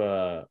on to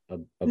a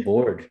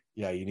board.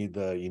 Yeah, you need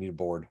a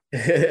board.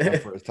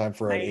 It's time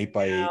for an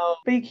 8x8.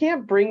 But you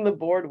can't bring the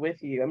board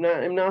with you. I'm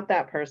not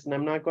that person.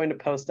 I'm not going to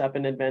post up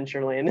in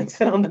Adventureland and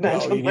sit on the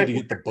bench. No, you need to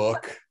get the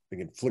book. You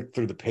can flick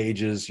through the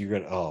pages.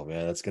 Oh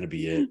man, that's gonna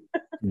be it.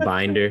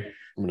 Binder.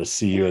 I'm gonna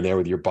see you in there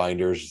with your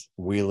binders,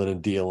 wheeling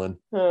and dealing.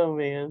 Oh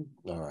man.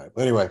 All right.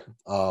 Anyway,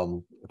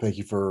 thank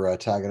you for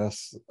tagging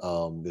us.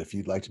 If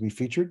you'd like to be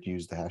featured,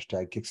 use the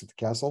hashtag Kicks at the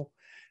Castle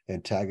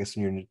and tag us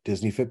in your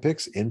Disney Fit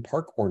Picks, in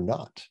park or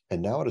not.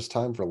 And now it is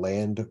time for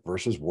Land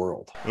versus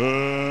World.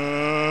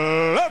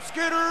 Let's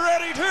get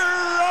ready to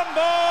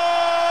rumble!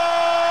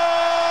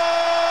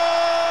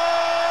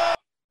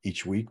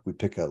 Each week, we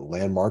pick a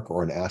landmark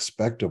or an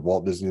aspect of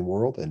Walt Disney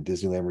World and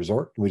Disneyland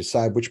Resort, and we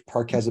decide which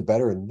park has it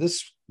better. And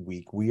this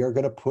week, we are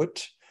going to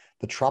put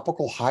the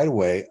Tropical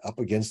Hideaway up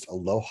against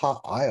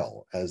Aloha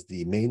Isle as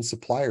the main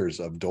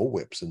suppliers of Dole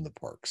Whips in the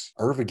parks.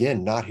 Irv,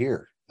 again, not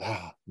here.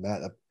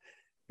 Matt,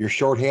 you're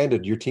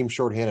shorthanded. Your team's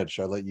shorthanded.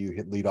 Should I let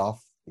you lead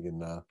off? You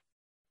can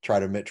try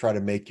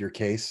to make your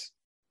case.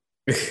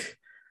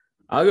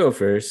 I'll go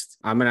first.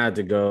 I'm gonna have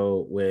to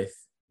go with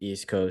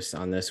East Coast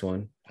on this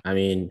one. I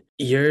mean,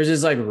 yours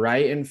is like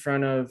right in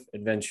front of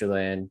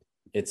Adventureland.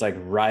 It's like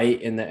right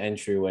in the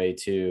entryway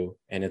too,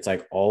 and it's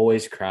like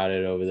always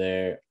crowded over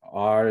there.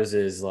 Ours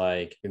is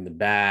like in the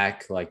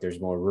back, like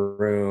there's more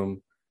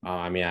room.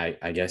 I mean,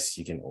 I guess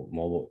you can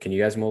mobile. Can you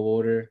guys mobile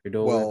order your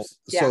Dole Whips?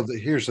 So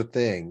here's the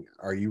thing.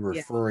 Are you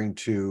referring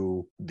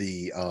to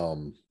the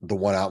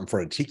one out in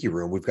front of Tiki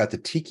Room? We've got the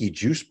Tiki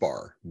Juice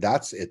Bar.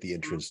 That's at the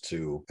entrance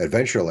to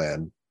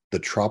Adventureland. The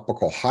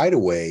Tropical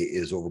Hideaway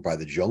is over by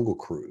the Jungle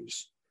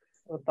Cruise.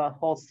 With the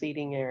whole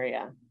seating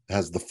area. It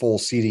has the full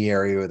seating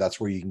area.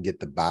 That's where you can get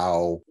the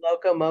bow.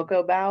 Loco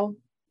Moco bow.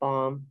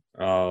 Bomb.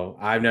 Oh,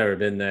 I've never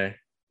been there.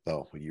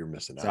 Oh, you're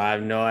missing out. So I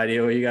have no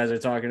idea what you guys are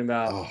talking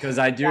about, because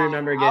I do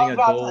remember getting a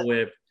Dole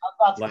Whip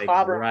like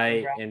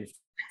right in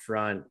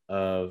front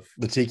of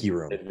the Tiki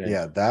Room.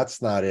 Yeah,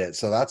 that's not it.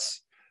 So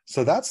that's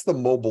the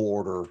mobile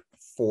order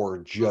for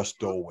just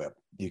Dole Whip.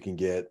 You can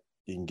get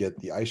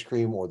the ice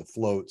cream or the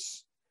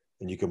floats,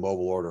 and you can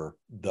mobile order.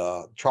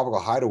 The Tropical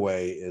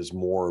Hideaway is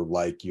more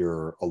like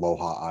your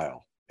Aloha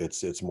Isle.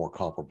 It's more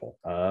comparable.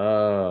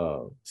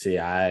 Oh, see,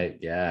 I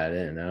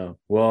didn't know.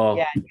 Well,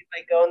 yeah, you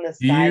like go on the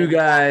do side. you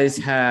guys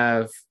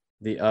have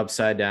the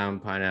upside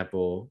down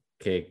pineapple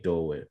cake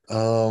Dole Whip?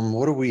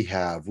 What do we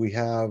have? We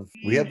have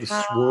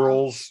the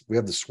swirls. We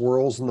have the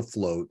swirls and the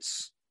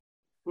floats.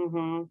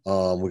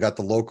 Mm-hmm. We got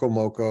the Loco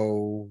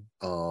Moco.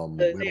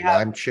 We have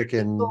lime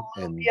chicken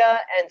lumpia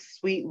and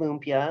sweet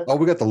lumpia. Oh,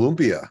 we got the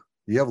lumpia.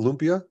 You have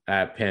lumpia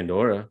at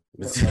Pandora?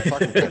 I'm not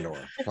talking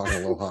Pandora. I'm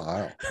talking Aloha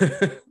Isle.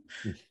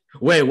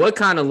 Wait, what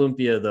kind of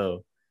lumpia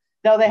though?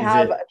 No, they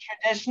have a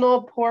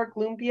traditional pork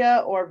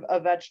lumpia or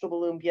a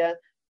vegetable lumpia,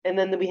 and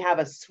then we have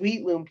a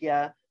sweet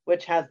lumpia,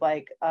 which has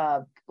like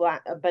a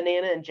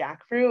banana and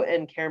jackfruit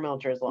and caramel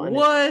drizzle.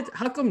 What?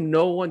 How come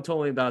no one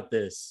told me about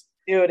this?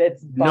 Dude,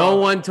 it's bomb. No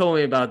one told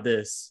me about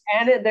this.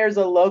 And there's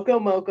a Loco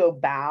Moco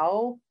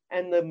bao,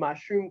 and the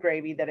mushroom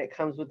gravy that it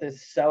comes with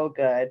is so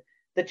good.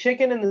 The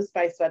chicken and the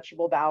spiced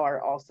vegetable bao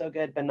are also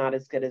good, but not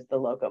as good as the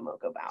Loco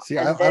Moco bao. See,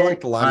 I like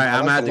the lime. All right,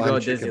 I'm gonna have to go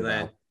to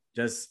Disneyland.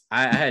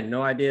 I had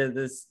no idea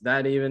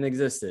that even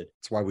existed.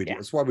 That's why we do.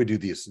 That's why we do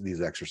these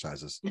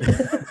exercises. This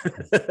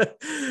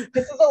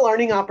is a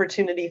learning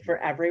opportunity for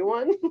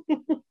everyone.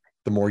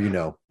 The more you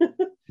know.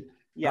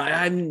 Yeah,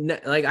 I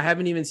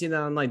haven't even seen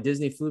that on like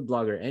Disney Food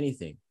Blog or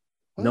anything.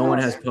 No one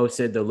has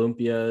posted the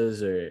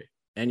lumpias or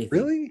anything.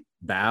 Really?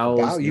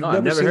 Bows. No,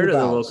 I've never heard of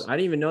the Loco. I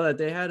didn't even know that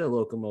they had a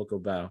Loco Moco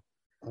bow.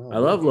 Oh, I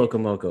love Loco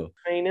Moco.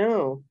 I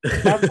know.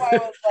 That's why I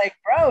was like,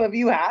 bro, have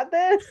you had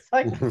this?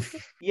 Like,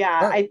 yeah,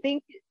 I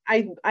think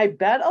I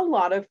bet a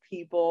lot of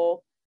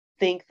people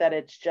think that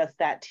it's just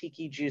that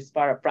tiki juice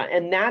bar up front.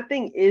 And that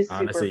thing is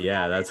honestly, super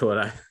yeah, that's what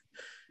I.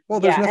 Well,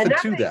 there's nothing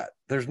to that.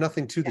 There's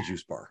nothing to the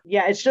juice bar.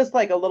 Yeah, it's just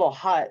like a little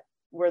hut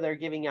where they're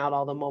giving out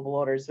all the mobile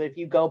orders. So if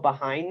you go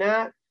behind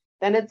that,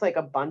 then it's like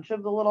a bunch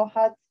of the little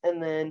huts,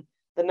 and then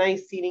the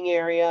nice seating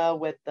area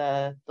with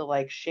the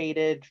like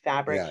shaded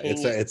fabric. Yeah,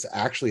 it's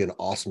actually an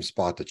awesome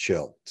spot to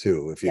chill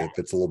too. If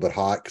it's a little bit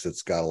hot, because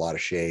it's got a lot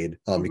of shade.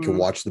 You can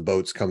watch the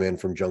boats come in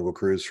from Jungle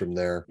Cruise from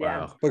there.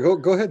 Wow. But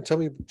go ahead, tell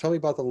me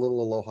about the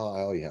little Aloha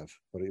Isle you have.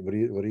 What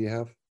do you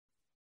have?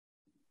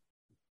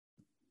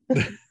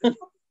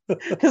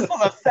 This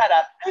was a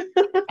setup.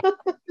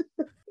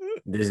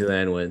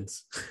 Disneyland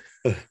wins.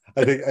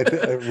 I think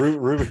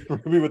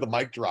Ruby with the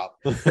mic drop.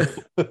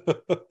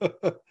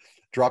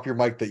 Drop your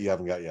mic that you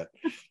haven't got yet.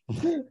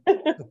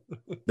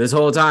 This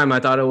whole time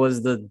I thought it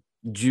was the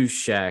Juice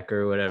Shack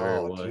or whatever it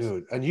Oh, was.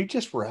 dude. And you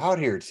just were out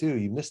here too.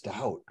 You missed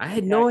out. I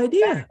had no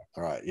idea.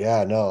 All right.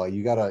 Yeah, no,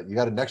 you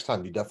gotta next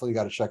time, you definitely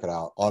gotta check it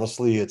out.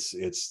 Honestly, it's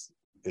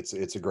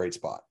a great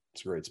spot.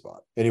 It's a great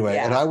spot. Anyway,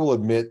 and I will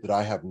admit that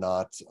I have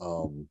not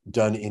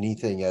done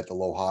anything at the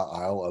Aloha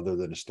Isle other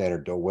than a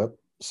standard Dole Whip.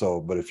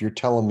 So, but if you're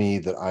telling me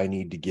that I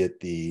need to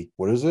get the,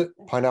 what is it?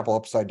 Pineapple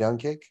upside down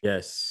cake?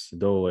 Yes,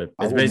 Dole Whip.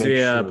 I It's will make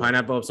basically a sure-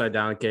 pineapple upside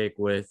down cake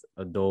with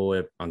a Dole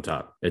Whip on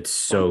top. It's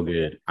so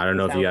good. I don't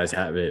know if you guys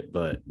have it,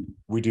 but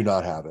We do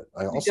not have it.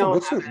 I also,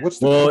 don't what's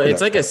the well, coconut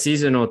it's like a cup?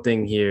 seasonal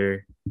thing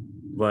here,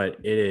 but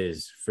it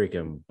is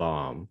freaking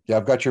bomb. Yeah,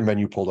 I've got your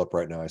menu pulled up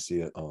right now. I see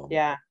it.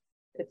 Yeah,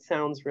 it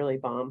sounds really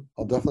bomb.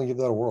 I'll definitely give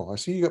that a whirl. I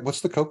see you got,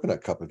 what's the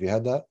coconut cup? Have you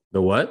had that?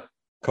 The what?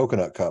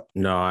 Coconut cup.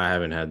 No, I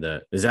haven't had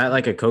that. Is that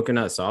like a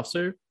coconut soft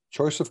serve?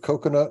 Choice of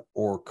coconut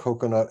or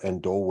coconut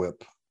and Dole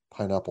Whip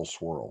pineapple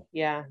swirl.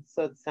 Yeah,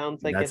 so it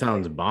sounds like That it's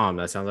sounds bomb.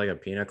 That sounds like a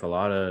pina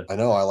colada. I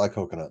know I like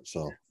coconut,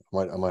 so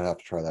I might have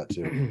to try that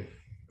too.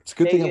 It's a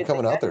good thing I'm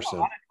coming out there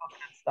soon.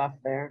 stuff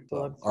there. So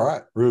So, looks all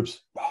right,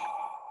 Rubes.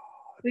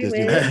 We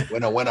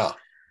Disneyland.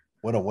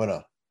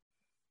 Winner.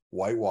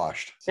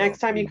 Whitewashed. So, Next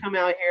time you come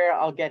out here,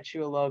 I'll get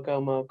you a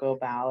Loco Moco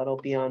bow. It'll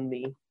be on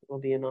me. It'll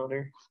be an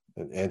honor.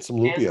 and some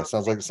lumpia.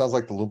 Sounds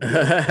like the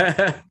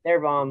lumpia. They're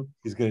bomb.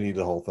 He's gonna need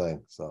the whole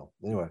thing. So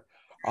anyway.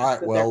 All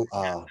right. Well,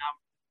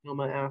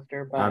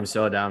 After, but I'm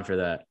so down for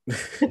that.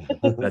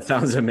 That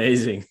sounds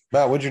amazing.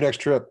 Matt, when's your next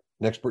trip?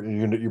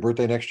 Your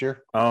birthday next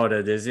year? Oh,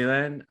 to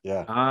Disneyland?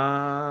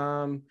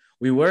 Yeah.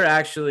 We were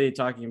actually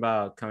talking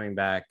about coming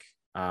back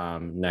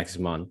next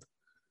month.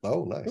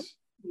 Oh, nice.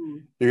 Hmm.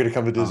 You're gonna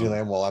come to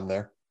Disneyland while I'm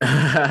there.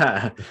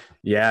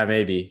 Yeah,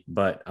 maybe,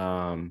 but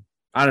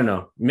I don't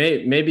know.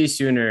 Maybe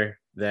sooner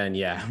than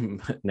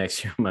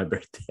next year on my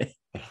birthday.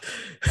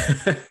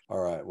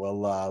 All right. Well,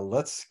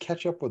 let's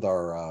catch up with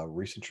our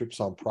recent trips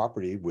on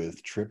property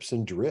with Trips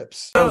and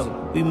Drips.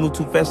 We move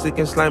too fast, it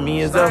can slime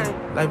me as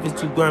ever. Life is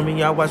too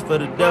grimy, I watch for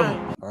the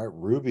devil. All right,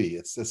 Ruby.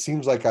 It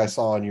seems like I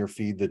saw on your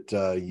feed that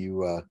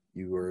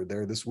you were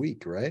there this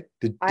week, right?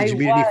 Did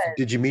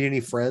you meet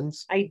any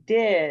friends? I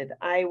did.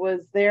 I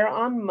was there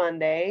on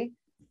Monday.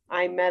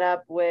 I met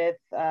up with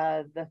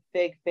the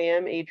Fig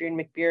fam, Adrian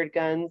McBeard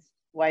Guns,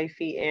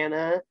 wifey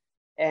Anna,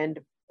 and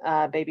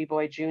baby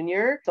boy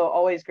Junior. So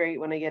always great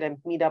when I get to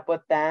meet up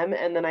with them.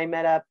 And then I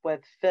met up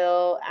with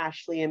Phil,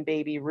 Ashley, and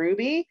baby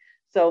Ruby.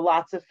 So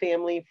lots of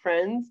family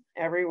friends.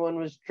 Everyone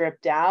was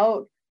dripped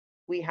out.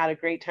 We had a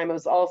great time. It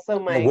was also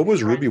my What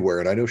was Ruby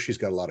wearing? I know she's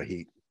got a lot of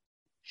heat.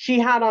 She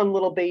had on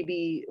little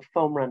baby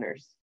foam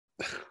runners.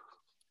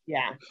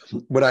 Yeah.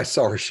 When I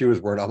saw her, she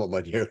was wearing Ama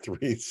Manier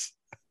 3s.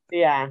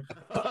 Yeah.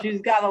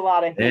 She's got a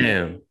lot of heat.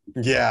 Damn.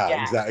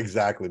 Yeah.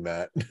 Exactly,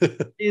 Matt.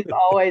 She's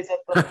always at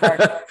the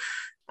park.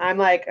 I'm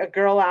like a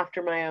girl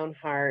after my own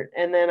heart.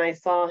 And then I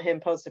saw him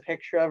post a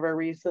picture of her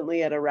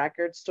recently at a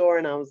record store,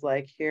 and I was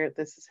like, here,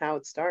 this is how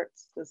it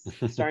starts. This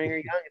is starting her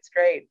young. It's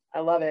great. I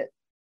love it.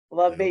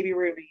 Love baby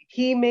Ruby.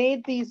 He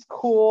made these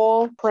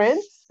cool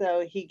prints.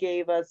 So he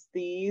gave us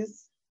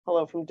these.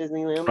 Hello from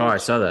Disneyland. Oh, I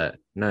saw that.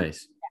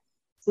 Nice.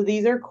 So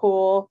these are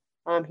cool.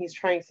 He's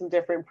trying some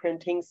different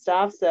printing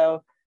stuff.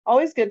 So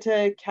always good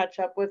to catch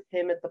up with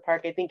him at the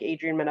park. I think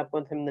Adrian met up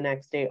with him the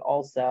next day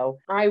also.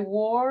 I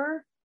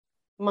wore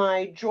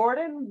my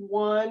Jordan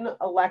 1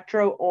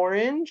 Electro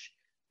Orange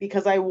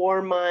because I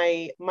wore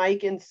my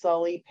Mike and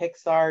Sully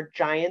Pixar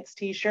Giants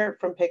t-shirt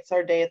from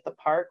Pixar Day at the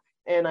park.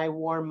 And I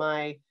wore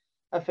my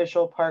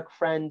official Park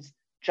Friends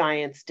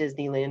Giants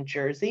Disneyland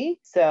jersey.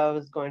 So I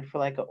was going for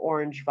like an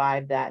orange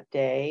vibe that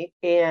day.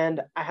 And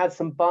I had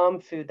some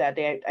bomb food that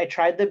day. I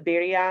tried the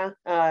birria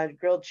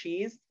grilled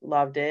cheese,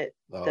 loved it.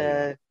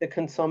 The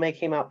consomme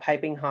came out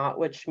piping hot,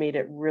 which made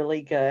it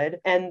really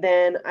good. And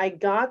then I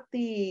got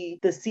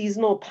the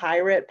seasonal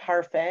pirate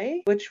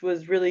parfait, which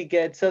was really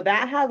good. So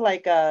that had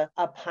like a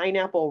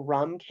pineapple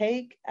rum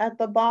cake at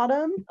the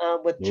bottom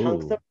with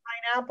chunks of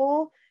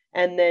pineapple.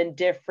 And then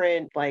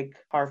different like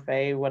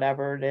parfait,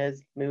 whatever it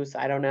is, mousse,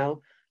 I don't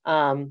know.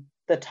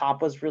 The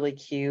top was really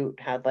cute,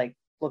 had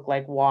looked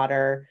like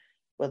water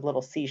with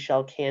little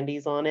seashell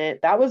candies on it.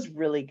 That was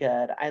really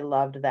good. I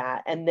loved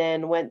that. And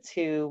then went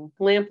to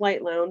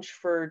Lamplight Lounge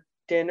for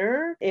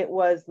dinner. It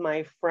was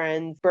my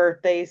friend's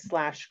birthday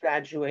 /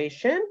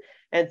 graduation.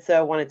 And so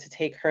I wanted to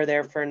take her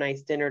there for a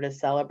nice dinner to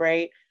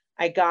celebrate.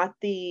 I got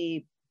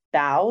the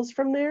bows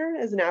from there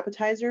as an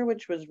appetizer,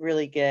 which was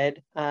really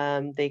good.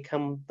 They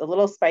come a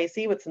little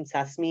spicy with some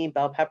sesame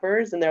bell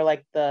peppers, and they're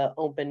like the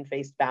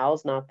open-faced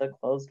bows, not the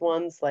closed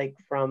ones like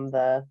from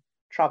the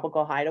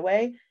Tropical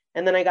Hideaway.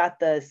 And then I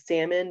got the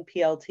salmon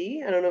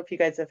PLT. I don't know if you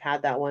guys have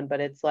had that one, but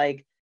it's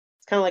kind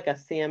of like a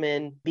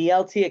salmon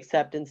BLT,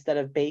 except instead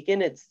of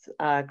bacon, it's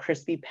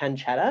crispy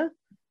pancetta.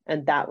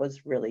 And that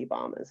was really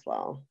bomb as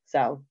well.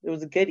 So it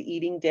was a good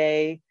eating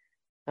day,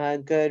 a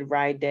good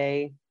ride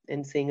day,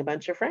 and seeing a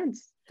bunch of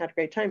friends. Had a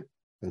great time.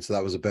 And so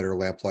that was a better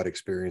lamplight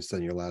experience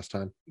than your last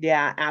time?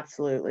 Yeah,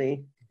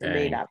 absolutely.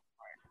 Made up.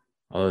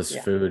 All this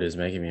food is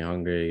making me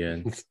hungry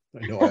again.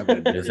 I know I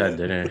haven't just had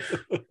dinner.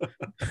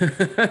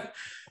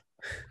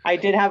 I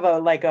did have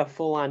a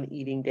full-on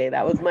eating day.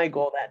 That was my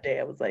goal that day.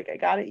 I was like, I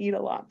gotta eat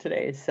a lot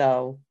today.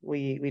 So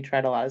we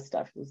tried a lot of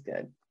stuff. It was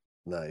good.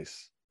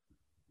 Nice.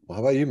 Well,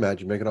 how about you,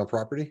 Matt? You make it on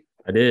property?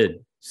 I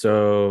did.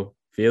 So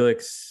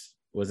Felix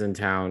was in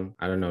town.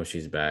 I don't know if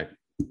she's back.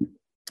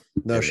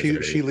 No, in she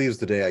Missouri. leaves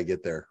the day I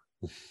get there.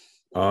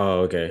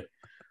 Oh, okay.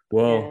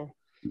 Well,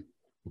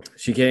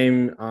 she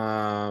came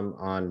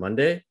on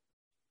Monday,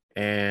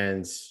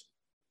 and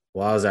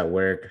while I was at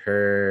work,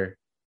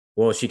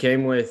 she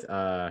came with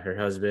her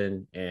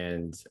husband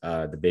and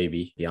the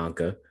baby,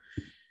 Bianca,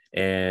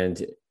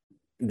 and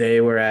they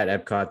were at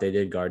Epcot. They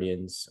did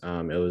Guardians.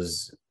 It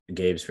was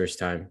Gabe's first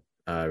time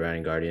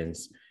riding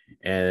Guardians.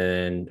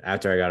 And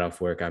after I got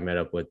off work, I met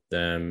up with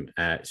them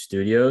at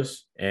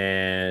Studios,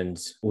 and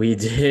we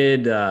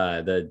did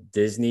the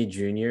Disney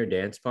Junior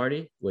dance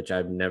party, which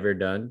I've never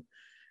done.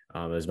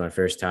 It was my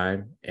first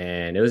time,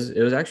 and it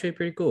was actually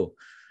pretty cool.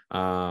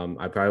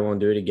 I probably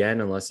won't do it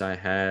again unless I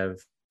have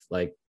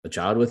like a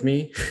child with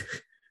me.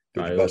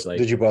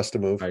 Did you bust a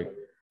move?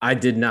 I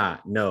did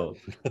not, no,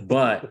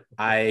 but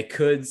I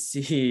could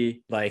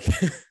see like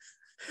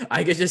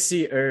I could just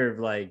see Irv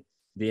like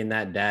being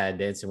that dad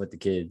dancing with the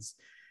kids.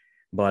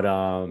 But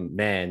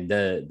man,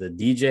 the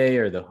DJ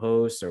or the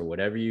host or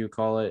whatever you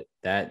call it,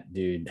 that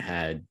dude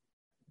had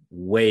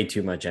way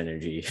too much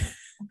energy.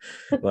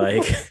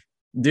 Like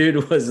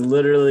dude was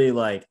literally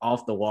like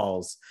off the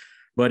walls.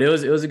 But it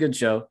was a good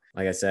show.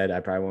 Like I said, I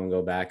probably won't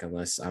go back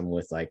unless I'm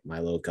with like my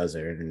little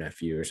cousin or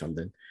nephew or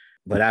something.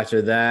 But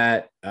after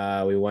that,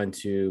 we went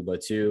to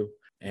Batu,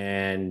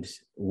 and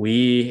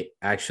we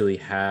actually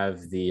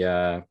have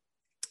the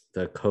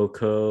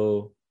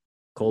Cocoa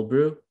cold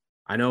brew.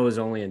 I know it was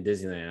only in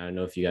Disneyland. I don't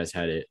know if you guys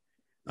had it.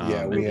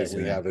 Yeah, we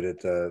have it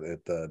at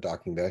the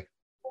docking bay.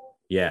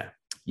 Yeah.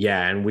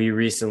 And we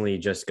recently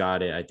just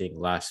got it, I think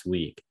last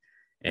week.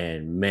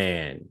 And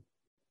man,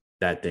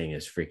 that thing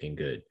is freaking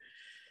good.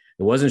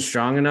 It wasn't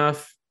strong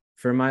enough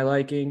for my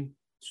liking.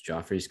 It's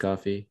Joffrey's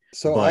coffee.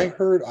 So I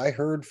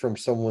heard from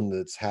someone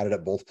that's had it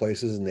at both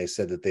places, and they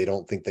said that they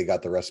don't think they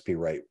got the recipe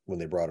right when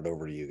they brought it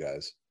over to you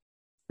guys.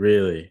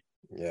 Really?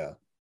 Yeah.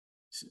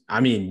 I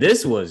mean,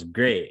 this was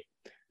great.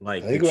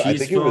 Like I think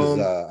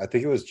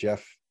it was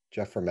Jeff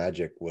from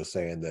Magic was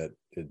saying that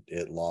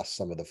it lost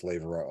some of the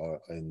flavor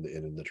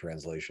in the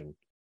translation.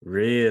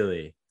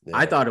 Really? Yeah.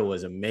 I thought it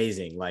was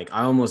amazing. Like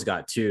I almost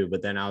got two,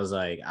 but then I was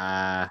like,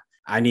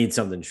 I need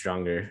something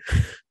stronger.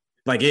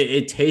 Like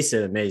it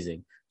tasted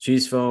amazing.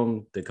 Cheese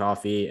foam, the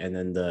coffee, and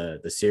then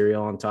the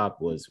cereal on top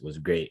was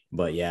great.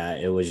 But yeah,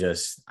 it was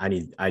just I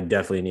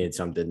definitely needed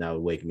something that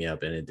would wake me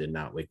up, and it did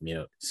not wake me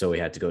up. So we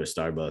had to go to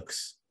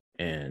Starbucks.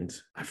 And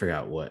I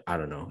forgot what, I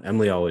don't know.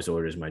 Emily always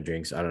orders my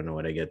drinks. I don't know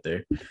what I get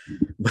there.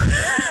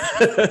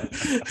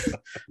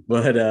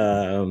 But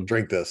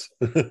drink this.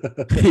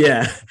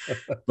 Yeah.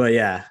 But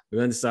yeah, we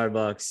went to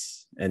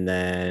Starbucks, and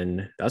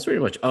then that's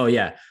pretty much. Oh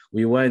yeah.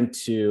 We rode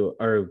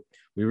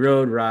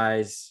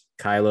Rise.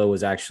 Kylo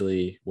was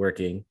actually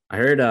working. I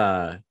heard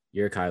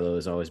your Kylo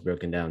is always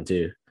broken down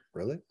too.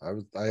 Really?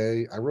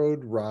 I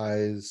rode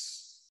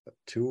Rise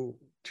two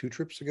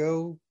trips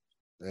ago.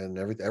 And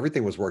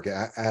everything was working.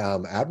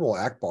 Admiral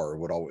Akbar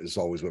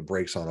always what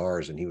breaks on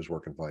ours, and he was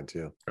working fine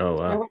too. Oh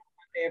wow!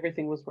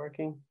 Everything was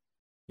working.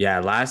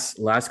 Yeah, last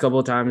couple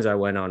of times I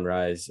went on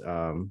Rise,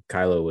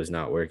 Kylo was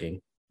not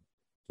working.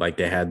 Like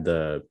they had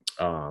the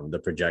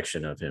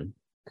projection of him,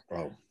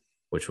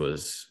 which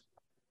was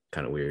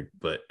kind of weird.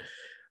 But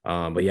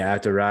yeah,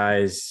 after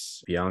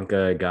Rise,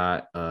 Bianca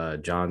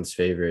got John's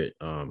favorite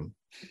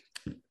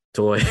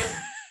toy.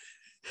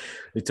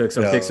 We took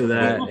some pics of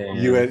that. And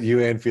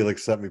you and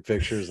Felix sent me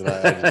pictures, and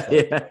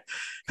I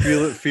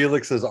just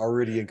Felix is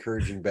already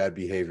encouraging bad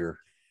behavior.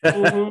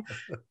 But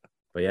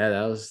yeah,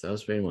 that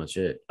was pretty much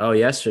it. Oh,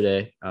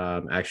 yesterday,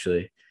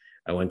 actually,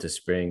 I went to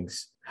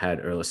Springs,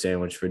 had Earl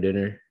sandwich for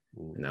dinner,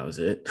 and that was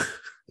it.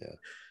 Yeah,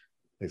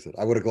 like I said,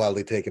 I would have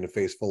gladly taken a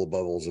face full of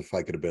bubbles if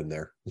I could have been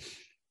there.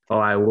 Oh,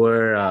 I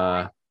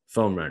wore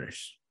foam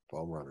runners.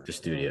 Foam runners. To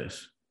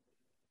Studios.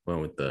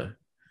 Went with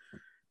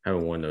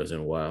haven't worn those in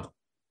a while.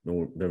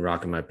 Been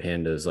rocking my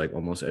Pandas like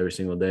almost every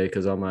single day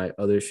because all my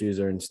other shoes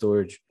are in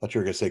storage. I thought you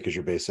were gonna say because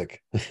you're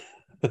basic.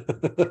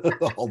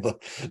 All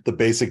the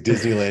basic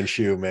Disneyland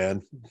shoe,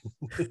 man.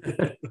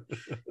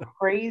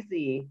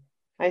 Crazy.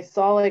 I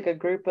saw like a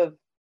group of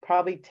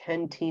probably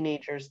 10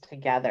 teenagers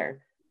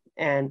together,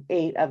 and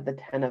 8 of the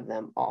 10 of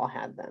them all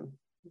had them.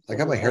 I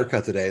got my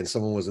haircut today, and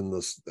someone was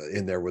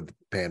in there with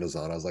pandas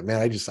on. I was like, man,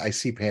 I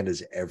see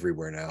pandas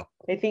everywhere now.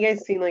 I think I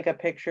seen like a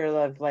picture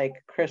of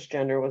like Kris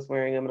Jenner was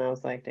wearing them, and I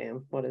was like,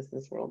 damn, what is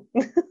this world?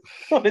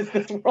 What is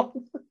this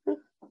world?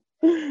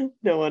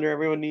 No wonder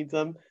everyone needs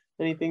them.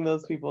 Anything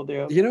those people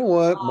do. You know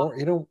what?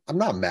 I'm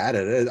not mad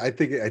at it. I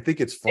think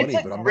it's funny,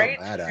 but I'm not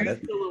mad at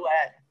it.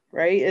 Silhouette,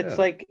 right? It's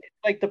like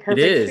the perfect.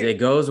 It is. suit. It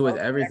goes with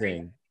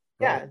everything.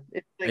 Yeah.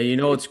 It's like, and you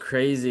know what's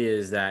crazy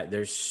is that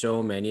there's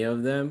so many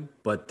of them,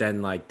 but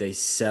then like they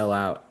sell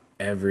out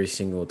every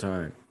single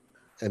time.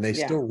 And they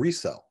still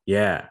resell.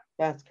 Yeah.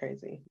 That's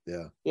crazy.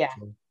 Yeah. Yeah.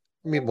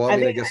 I mean, well, I I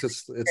think guess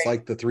it's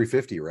like the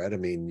 350, right? I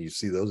mean, you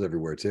see those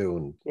everywhere too,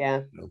 and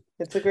Yeah, you know.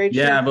 it's a great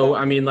Yeah, shoe. but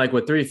I mean, like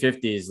with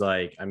 350s,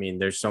 like I mean,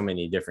 there's so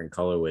many different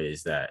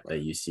colorways that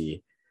you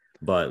see,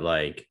 but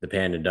like the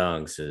Panda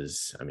Dunks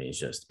is, I mean, it's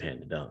just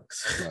Panda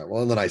Dunks. Right.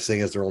 Well, and the nice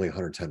thing is they're only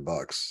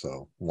 $110,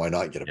 so why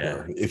not get a Yeah.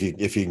 pair if you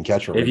can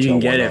catch them If you retail?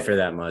 can Why get it not? for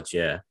that much,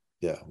 yeah.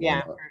 Yeah, why Yeah,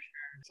 not? for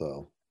sure.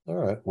 So, all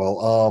right.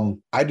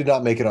 Well, I did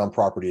not make it on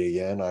property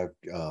again.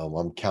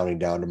 I'm counting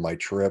down to my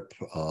trip.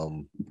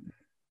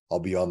 I'll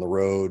be on the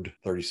road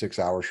 36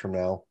 hours from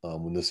now.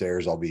 When this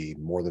airs, I'll be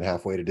more than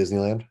halfway to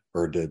Disneyland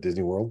or to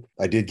Disney World.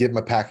 I did get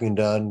my packing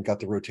done, got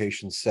the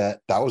rotation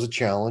set. That was a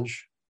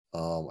challenge.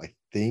 I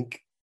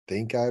think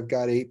I've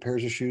got 8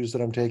 pairs of shoes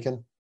that I'm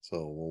taking.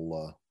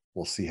 So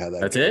we'll see how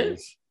that That's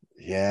goes.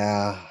 it?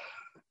 Yeah.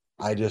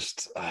 I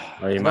just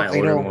Or you might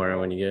order more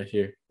when you get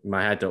here. You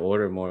might have to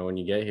order more when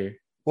you get here.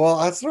 Well,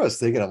 that's what I was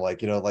thinking. I'm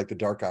like, like the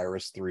Dark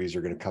Iris 3s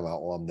are going to come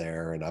out while I'm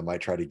there, and I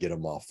might try to get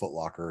them off Foot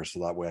Locker so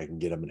that way I can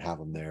get them and have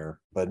them there.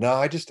 But no,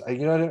 I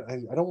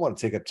don't want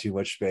to take up too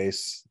much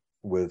space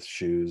with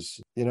shoes.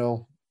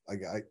 And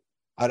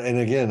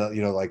again,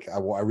 like I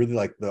really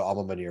like the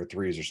Alma Manier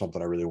 3s or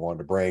something I really wanted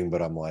to bring,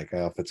 but I'm like,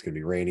 if it's going to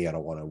be rainy, I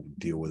don't want to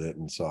deal with it,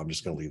 and so I'm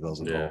just going to leave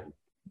those at home.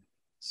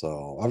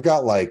 So I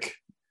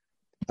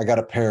got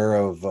a pair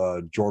of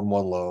Jordan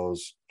 1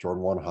 lows,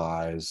 Jordan 1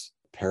 highs,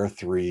 pair of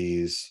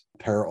 3s,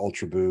 pair of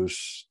Ultra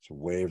Boosts,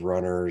 Wave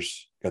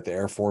runners, got the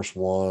Air Force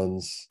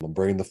Ones. I'm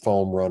bringing the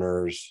foam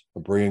runners.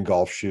 I'm bringing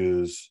golf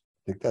shoes.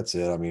 I think that's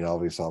it. I mean,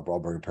 obviously, I'll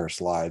bring a pair of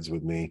slides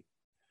with me.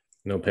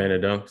 No Panda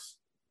Dunks.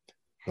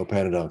 No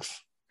Panda Dunks.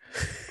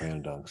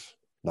 Panda Dunks.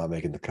 Not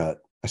making the cut.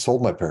 I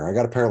sold my pair. I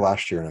got a pair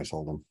last year and I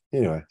sold them.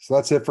 Anyway, so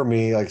that's it for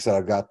me. Like I said,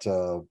 I've got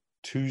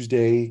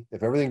Tuesday.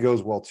 If everything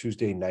goes well,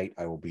 Tuesday night,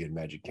 I will be in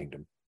Magic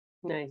Kingdom.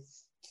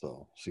 Nice.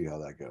 So see how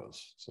that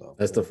goes. So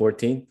that's the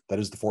 14th. That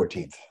is the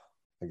 14th.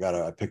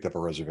 I picked up a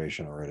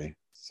reservation already,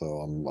 so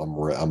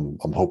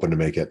I'm hoping to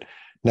make it.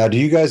 Now, do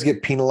you guys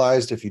get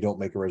penalized if you don't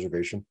make a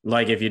reservation?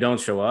 Like if you don't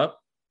show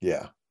up?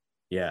 Yeah.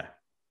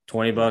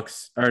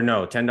 $20 or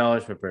no,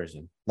 $10 per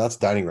person. That's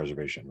dining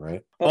reservation,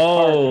 right?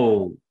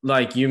 Oh,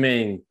 like you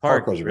mean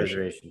park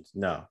reservations?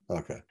 No.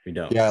 Okay. We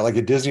don't. Yeah, like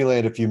at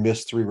Disneyland, if you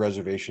miss 3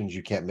 reservations,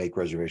 you can't make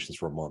reservations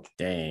for a month.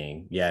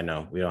 Dang. Yeah,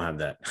 no, we don't have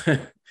that. All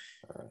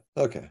right.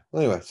 Okay.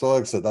 Anyway, so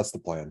like I said, that's the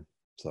plan.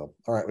 So,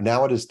 all right.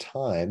 Now it is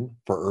time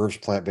for Irv's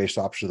plant-based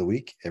option of the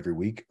week. Every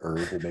week,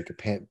 Irv will make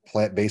a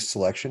plant-based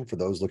selection for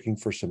those looking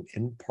for some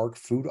in-park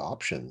food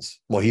options.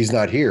 Well, he's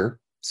not here,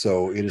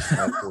 so it is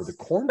time for the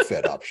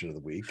corn-fed option of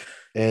the week.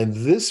 And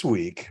this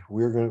week,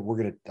 I'm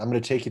gonna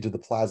take you to the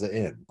Plaza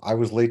Inn. I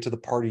was late to the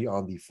party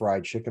on the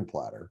fried chicken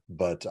platter,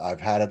 but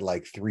I've had it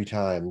like 3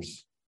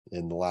 times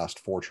in the last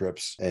 4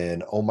 trips,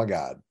 and oh my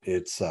god,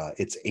 it's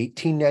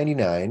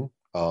 $18.99.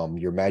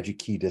 Your Magic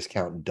Key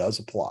discount does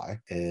apply,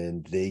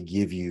 and they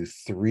give you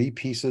 3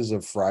 pieces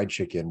of fried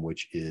chicken,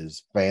 which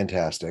is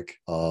fantastic.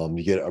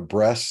 You get a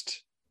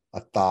breast,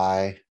 a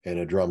thigh, and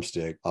a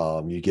drumstick.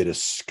 You get a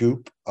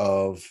scoop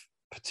of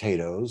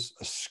potatoes,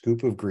 a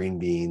scoop of green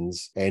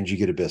beans, and you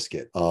get a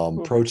biscuit.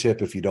 Pro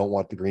tip, if you don't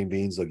want the green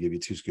beans, they'll give you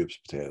 2 scoops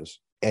of potatoes.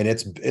 And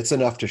it's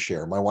enough to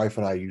share. My wife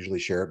and I usually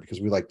share it because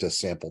we like to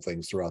sample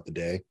things throughout the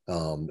day.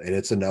 And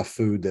it's enough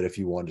food that if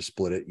you wanted to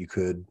split it, you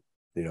could.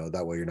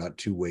 That way you're not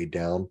too weighed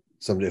down.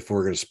 If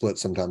we're going to split,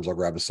 sometimes I'll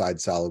grab a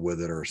side salad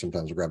with it, or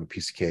sometimes I'll grab a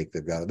piece of cake.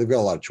 They've got a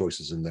lot of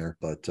choices in there.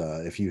 But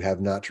if you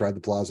have not tried the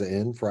Plaza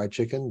Inn fried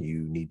chicken,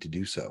 you need to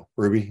do so.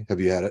 Ruby,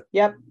 have you had it?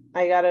 Yep.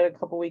 I got it a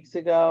couple weeks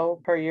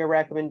ago per your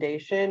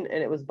recommendation,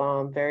 and it was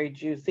bomb, very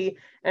juicy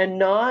and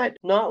not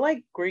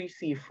like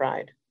greasy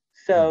fried.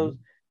 So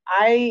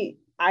I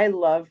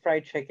love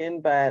fried chicken,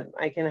 but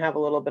I can have a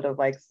little bit of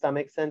like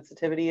stomach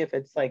sensitivity if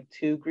it's like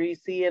too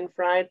greasy and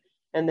fried.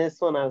 And this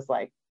one, I was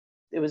like,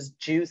 it was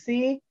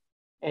juicy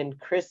and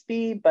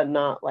crispy, but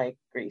not like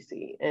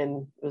greasy,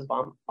 and it was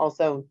bomb.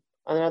 Also,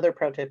 another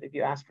pro tip: if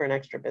you ask for an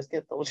extra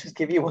biscuit, they'll just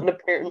give you one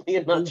apparently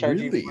and not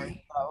charge you for it.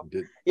 So,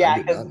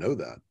 I did not know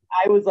that.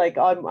 I was like,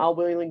 I'm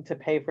willing to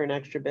pay for an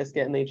extra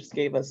biscuit, and they just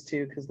gave us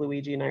 2 because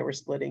Luigi and I were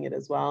splitting it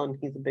as well, and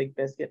he's a big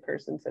biscuit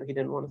person, so he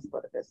didn't want to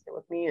split a biscuit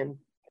with me, and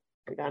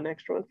we got an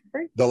extra one for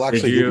free. They'll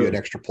actually give you an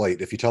extra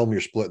plate if you tell them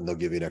you're splitting. They'll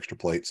give you an extra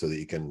plate so that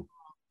you can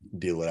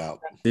deal it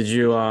out. Did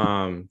you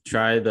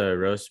try the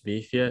roast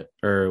beef yet,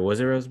 or was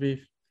it roast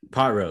beef?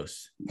 Pot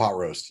roast.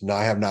 No,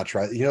 I have not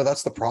tried.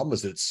 That's the problem,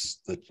 is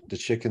it's the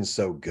chicken's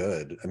so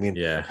good. I mean,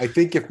 yeah, I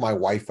think if my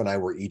wife and I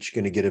were each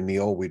going to get a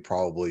meal, we'd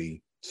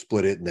probably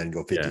split it and then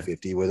go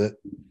 50-50 with it.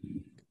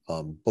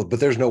 But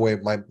there's no way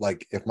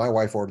if my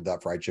wife ordered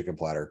that fried chicken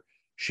platter,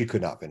 she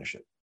could not finish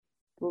it.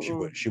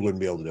 She wouldn't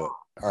be able to do it.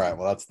 All right,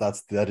 well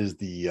that is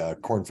the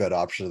corn-fed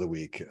option of the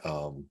week.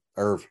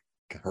 Irv,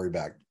 hurry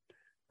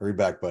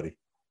back, buddy.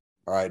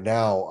 All right,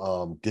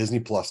 now Disney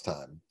Plus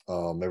time.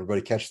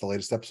 Everybody catch the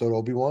latest episode of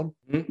Obi-Wan?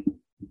 They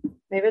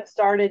haven't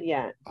started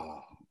yet.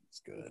 Oh,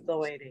 it's good. Still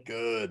waiting.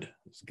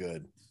 It's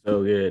good.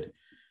 So good.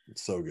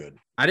 It's so good.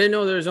 I didn't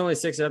know there was only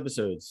 6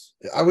 episodes.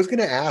 I was going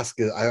to ask.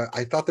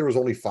 I thought there was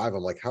only 5.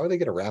 I'm like, how are they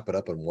going to wrap it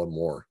up in one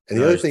more? And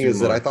the No, other there's thing 2 is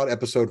that more. I thought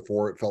episode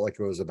 4, it felt like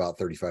it was about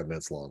 35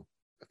 minutes long.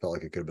 I felt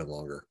like it could have been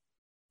longer.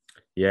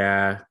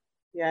 Yeah.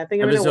 Yeah, I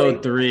think I'm gonna Episode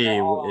wait 3 till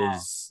they're all out.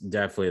 is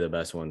definitely the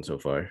best one so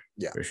far.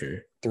 Yeah. For sure.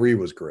 3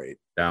 was great.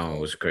 That one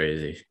was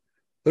crazy.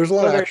 There's a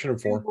lot So of there's action in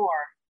 2 4. more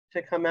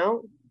to come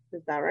out.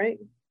 Is that right?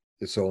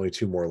 There's only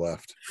 2 more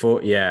left.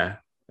 4, yeah.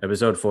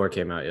 Episode 4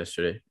 came out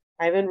yesterday.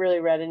 I haven't really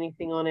read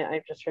anything on it.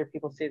 I've just heard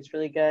people say it's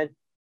really good.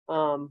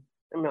 I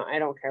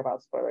don't care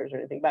about spoilers or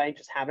anything, but I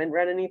just haven't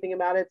read anything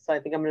about it. So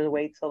I think I'm gonna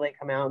wait till they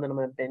come out and then I'm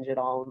gonna binge it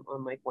all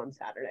on like one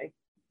Saturday.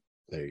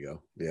 There you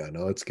go. Yeah,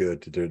 no, it's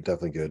good. They're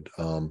definitely good.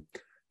 How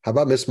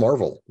about Miss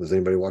Marvel? Is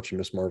anybody watching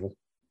Miss Marvel?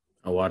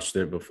 I watched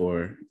it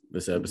before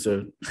this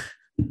episode.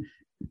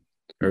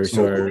 Or we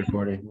started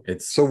recording.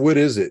 So what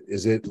is it?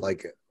 Is it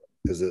like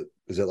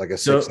like a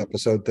 6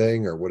 episode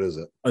thing or what is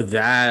it?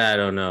 That I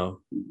don't know.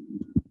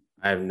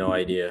 I have no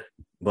idea.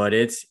 But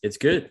it's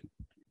good.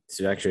 It's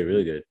actually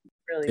really good.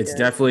 It's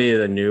definitely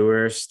the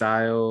newer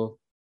style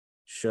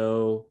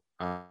show.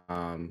 I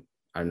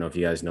don't know if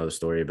you guys know the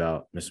story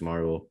about Miss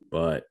Marvel,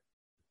 but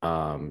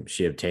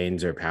she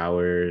obtains her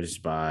powers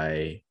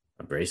by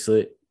a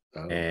bracelet.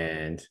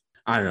 And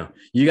I don't know.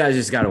 You guys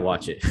just got to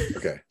watch it.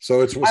 Okay.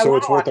 So it's worth a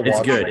watch.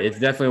 It's good. It's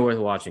definitely worth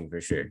watching for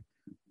sure.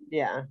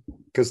 Yeah.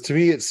 Because to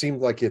me, it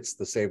seemed like it's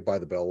the Saved by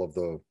the Bell of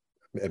the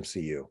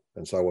MCU.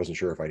 And so I wasn't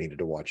sure if I needed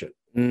to watch it.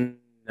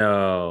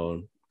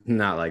 No,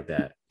 not like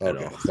that.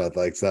 Okay. It's not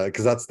like that.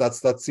 Because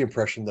that's the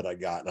impression that I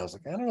got. And I was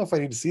like, I don't know if I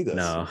need to see this.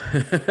 No.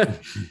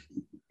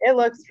 It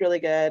looks really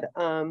good.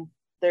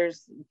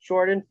 There's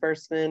Jordan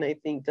Firstman, I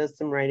think, does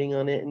some writing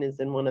on it and is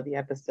in one of the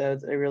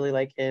episodes. I really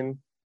like him.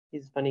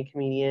 He's a funny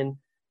comedian.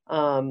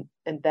 And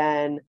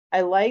then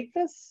I like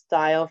the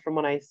style from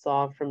what I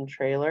saw from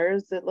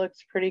trailers. It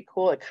looks pretty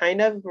cool. It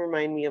kind of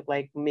reminded me of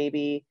like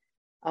maybe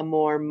a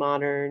more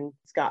modern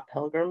Scott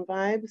Pilgrim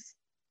vibes,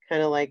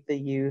 kind of like the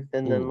youth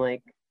and then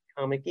like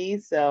comic-y.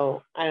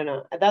 So I don't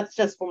know. That's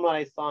just from what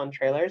I saw in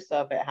trailers.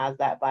 So if it has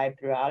that vibe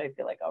throughout, I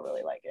feel like I'll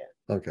really like it.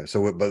 Okay.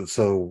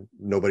 So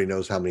nobody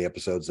knows how many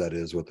episodes that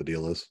is, what the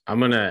deal is. I'm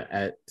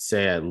gonna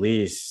say at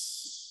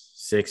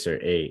least 6 or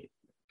 8.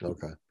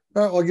 Okay.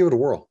 All right, I'll give it a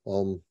whirl.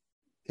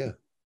 Yeah,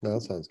 no,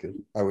 that sounds good.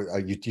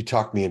 You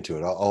talked me into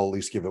it. I'll at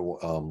least give it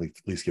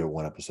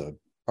one episode.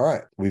 All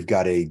right, we've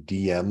got a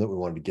DM that we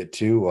wanted to get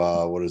to.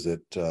 What is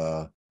it?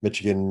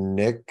 Michigan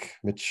Nick.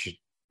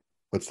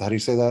 How do you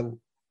say that,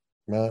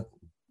 Matt?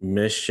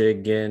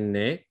 Michigan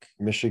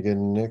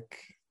Nick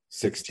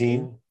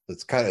 16.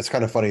 It's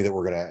kind of funny that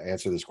we're going to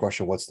answer this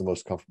question. What's the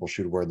most comfortable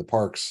shoe to wear in the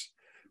parks?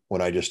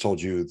 When I just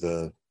told you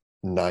the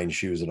 9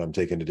 shoes that I'm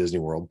taking to Disney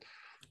World.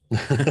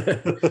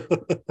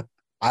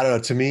 I don't know.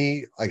 To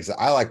me, like I said,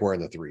 I like wearing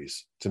the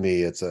 3s. To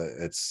me, it's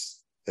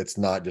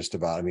not just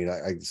about. I mean,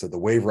 I said the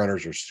Wave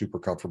Runners are super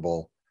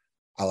comfortable.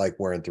 I like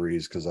wearing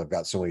 3s because I've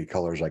got so many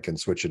colors. I can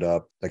switch it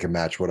up. I can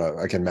match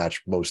I can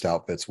match most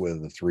outfits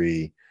with the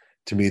 3.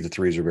 To me, the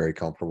 3s are very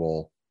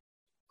comfortable.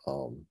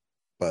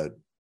 But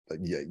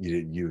yeah,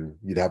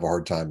 you'd have a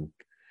hard time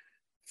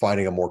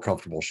finding a more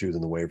comfortable shoe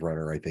than the Wave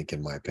Runner, I think,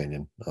 in my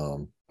opinion.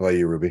 How about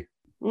you, Ruby?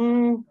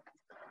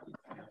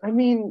 I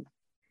mean,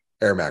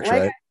 Air Max,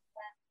 right?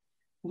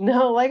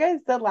 No, like I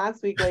said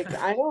last week, like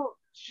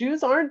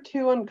shoes aren't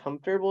too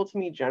uncomfortable to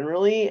me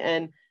generally.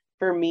 And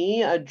for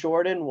me, a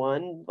Jordan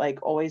 1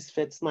 like always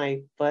fits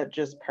my foot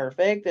just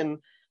perfect. And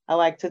I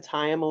like to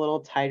tie them a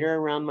little tighter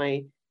around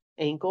my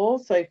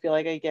ankles. So I feel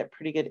like I get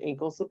pretty good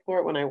ankle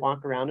support when I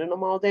walk around in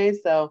them all day.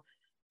 So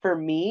for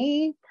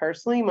me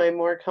personally, my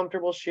more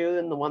comfortable shoe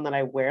and the one that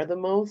I wear the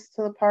most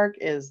to the park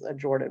is a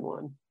Jordan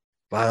 1.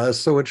 Wow, that's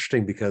so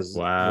interesting because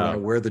when I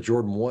wear the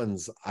Jordan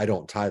 1s, I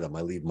don't tie them.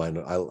 I leave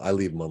mine. I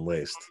leave them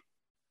unlaced.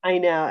 I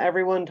know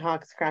everyone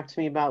talks crap to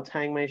me about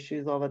tying my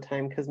shoes all the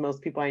time because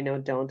most people I know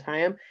don't tie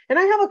them, and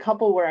I have a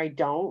couple where I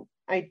don't.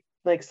 I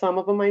like some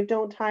of them I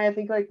don't tie. I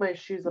think like my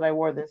shoes that I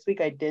wore this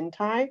week I didn't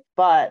tie,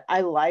 but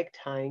I like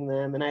tying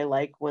them, and I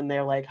like when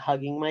they're like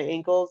hugging my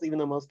ankles, even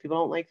though most people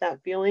don't like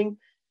that feeling.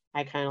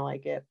 I kind of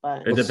like it,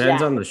 but it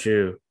depends on the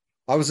shoe.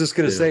 I was just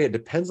going to say it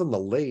depends on the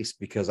lace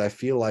because I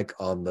feel like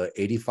on the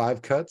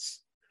 85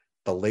 cuts,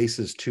 the lace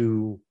is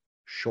too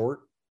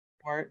short.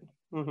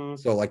 Mm-hmm.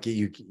 So like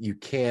you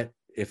can't,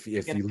 if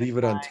you leave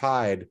it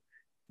untied,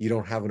 you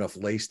don't have enough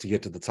lace to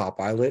get to the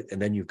top eyelet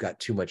and then you've got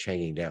too much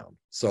hanging down.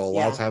 So a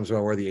lot of times when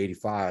I wear the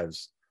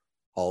 85s,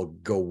 I'll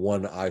go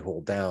one eye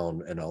hole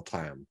down and I'll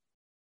tie them.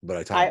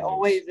 But I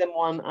always am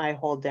one eye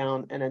hole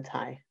down and a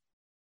tie.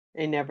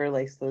 I never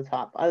lace to the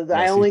top.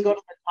 I only go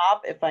to the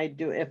top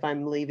if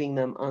I'm leaving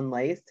them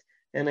unlaced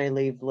and I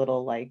leave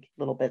little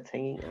bits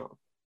hanging out.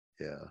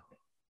 Yeah.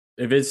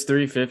 If it's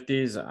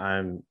 350s,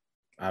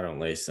 I don't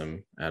lace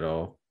them at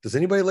all. Does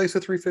anybody lace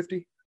a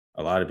 350?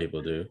 A lot of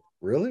people do.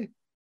 Really?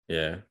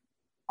 Yeah.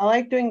 I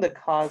like doing the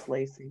cause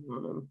lacing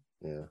on them.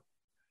 Yeah.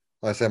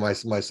 I say my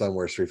son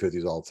wears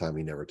 350s all the time.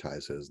 He never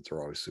ties his.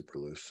 They're always super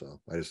loose. So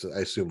I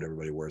assumed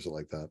everybody wears it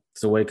like that.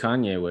 It's the way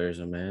Kanye wears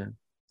them, man.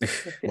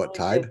 What,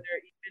 tied?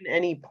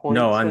 any points.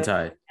 No,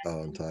 untied.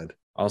 Oh, untied.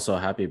 Also,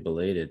 happy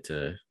belated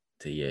to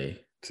Ye.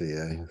 To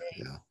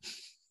yeah.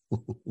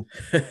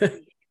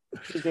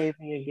 He gave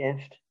me a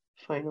gift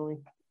finally.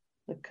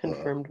 A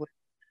confirmed win.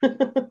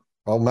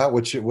 Well, Matt,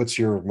 what's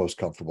your most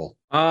comfortable?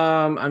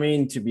 I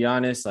mean, to be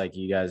honest, like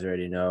you guys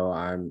already know,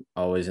 I'm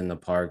always in the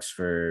parks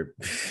for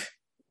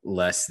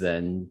less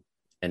than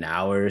an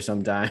hour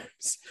sometimes.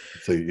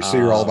 So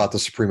you're all about the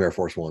Supreme Air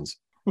Force Ones.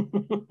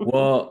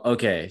 Well,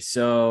 okay.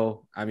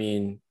 So, I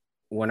mean,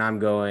 when I'm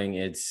going,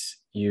 it's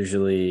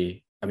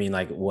usually, I mean,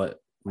 like what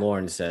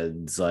Lauren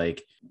said, it's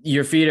like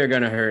your feet are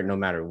going to hurt no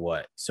matter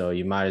what. So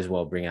you might as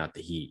well bring out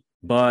the heat.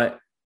 But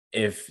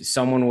if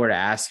someone were to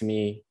ask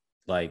me,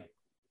 like,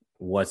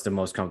 what's the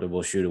most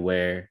comfortable shoe to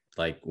wear?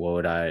 Like, what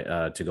would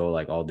I to go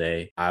like all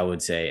day? I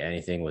would say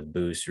anything with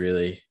boost,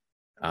 really.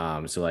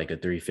 So like a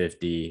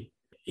 350,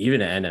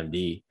 even an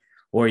NMD,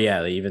 or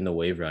like even the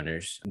Wave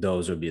Runners.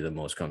 Those would be the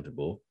most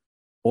comfortable,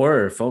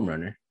 or Foam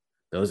Runner.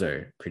 Those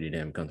are pretty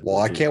damn comfortable.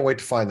 Well, I can't wait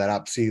to find that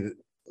out. See,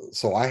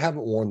 so I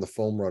haven't worn the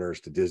Foam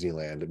Runners to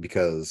Disneyland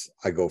because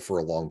I go for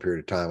a long period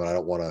of time, and I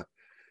don't want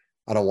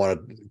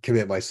to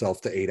commit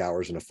myself to 8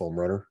 hours in a foam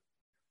runner.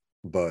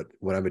 But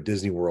when I'm at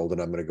Disney World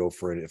and if I'm going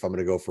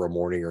to go for a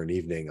morning or an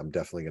evening, I'm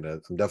definitely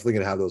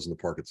gonna have those in the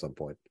park at some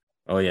point.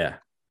 Oh yeah,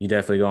 you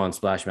definitely go on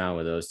Splash Mountain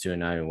with those too,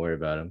 and not even worry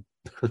about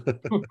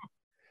them.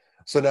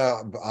 So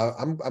now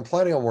I'm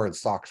planning on wearing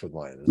socks with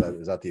mine.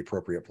 Is that the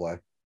appropriate play?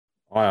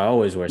 Oh, I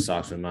always wear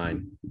socks with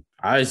mine.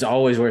 I just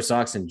always wear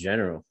socks in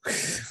general.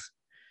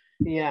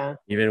 Yeah.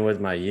 Even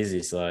with my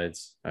Yeezy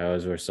slides, I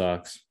always wear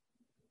socks.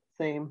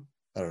 Same.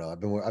 I don't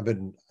know. I've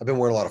been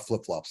wearing a lot of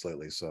flip flops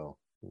lately, so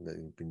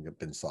they've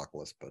been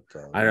sockless. But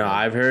I don't know.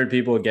 I've heard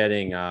people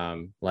getting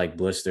like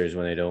blisters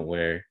when they don't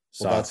wear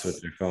socks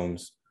with their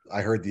foams.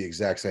 I heard the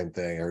exact same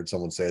thing. I heard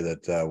someone say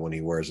that when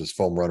he wears his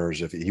foam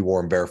runners, if he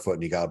wore them barefoot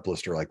and he got a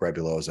blister like right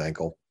below his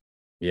ankle.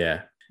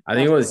 Yeah, I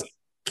think it was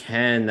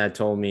Ken that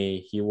told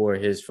me he wore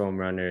his foam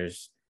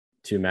runners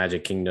to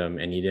Magic Kingdom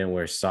and he didn't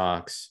wear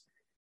socks.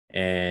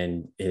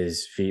 And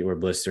his feet were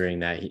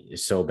blistering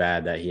so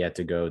bad that he had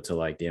to go to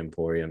like the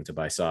Emporium to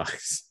buy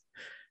socks.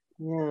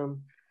 Yeah,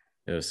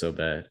 it was so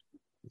bad.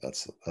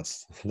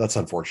 That's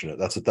unfortunate.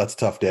 That's a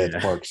tough day at the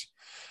parks.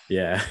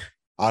 Yeah,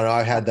 I don't know.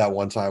 I had that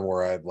one time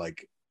where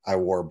I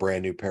wore a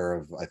brand new pair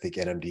of I think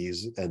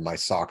NMDs and my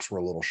socks were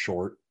a little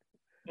short,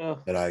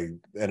 and I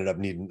ended up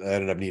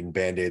needing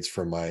Band-Aids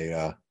for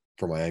my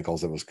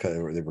ankles. They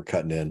were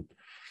cutting in.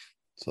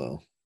 So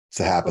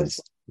it happens.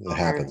 It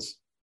happens.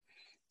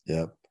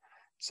 Yep.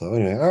 So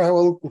anyway, all right.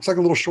 Well, looks like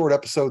a little short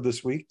episode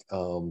this week.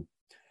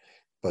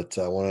 But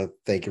I want to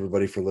thank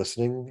everybody for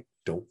listening.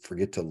 Don't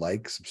forget to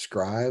like,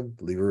 subscribe,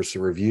 leave us a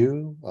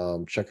review.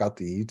 Check out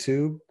the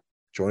YouTube.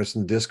 Join us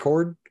in the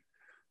Discord.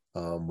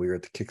 We're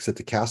at the Kicks at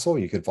the Castle.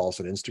 You can follow us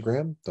on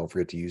Instagram. Don't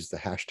forget to use the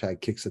hashtag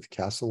Kicks at the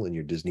Castle in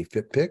your Disney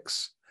Fit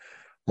Pics.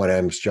 My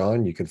name is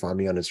John. You can find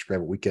me on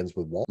Instagram at Weekends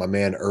with Walt. My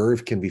man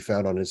Irv can be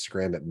found on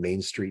Instagram at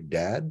Main Street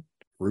Dad.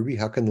 Ruby,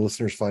 how can the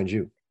listeners find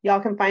you? Y'all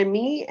can find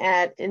me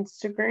at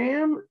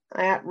Instagram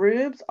at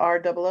Rubes,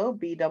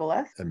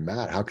 ROOBSS. And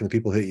Matt, how can the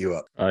people hit you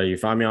up? You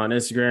find me on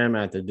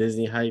Instagram at the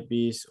Disney Hype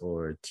Beast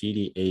or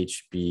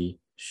TDHB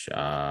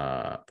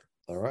Shop.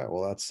 All right.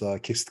 Well, that's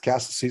Kicks the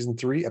Castle Season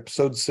 3,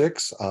 Episode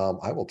 6.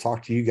 I will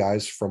talk to you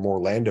guys from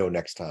Orlando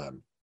next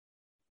time.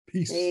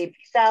 Peace. Hey,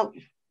 peace out.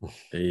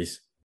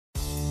 Peace.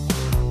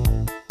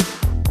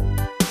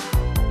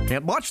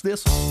 Can't botch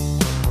this.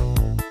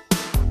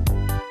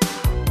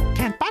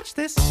 Can't botch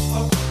this. Can't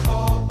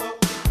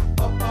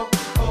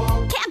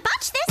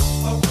botch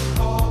this.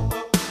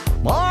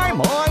 My.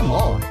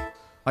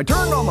 I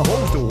turned on the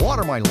hose to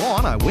water my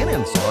lawn. I went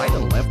inside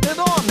and left it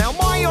on. Now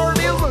my yard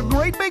is a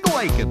great big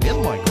lake, and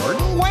in my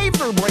garden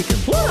waves are breaking.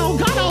 Pluto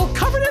got all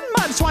covered in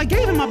mud, so I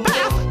gave him a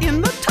bath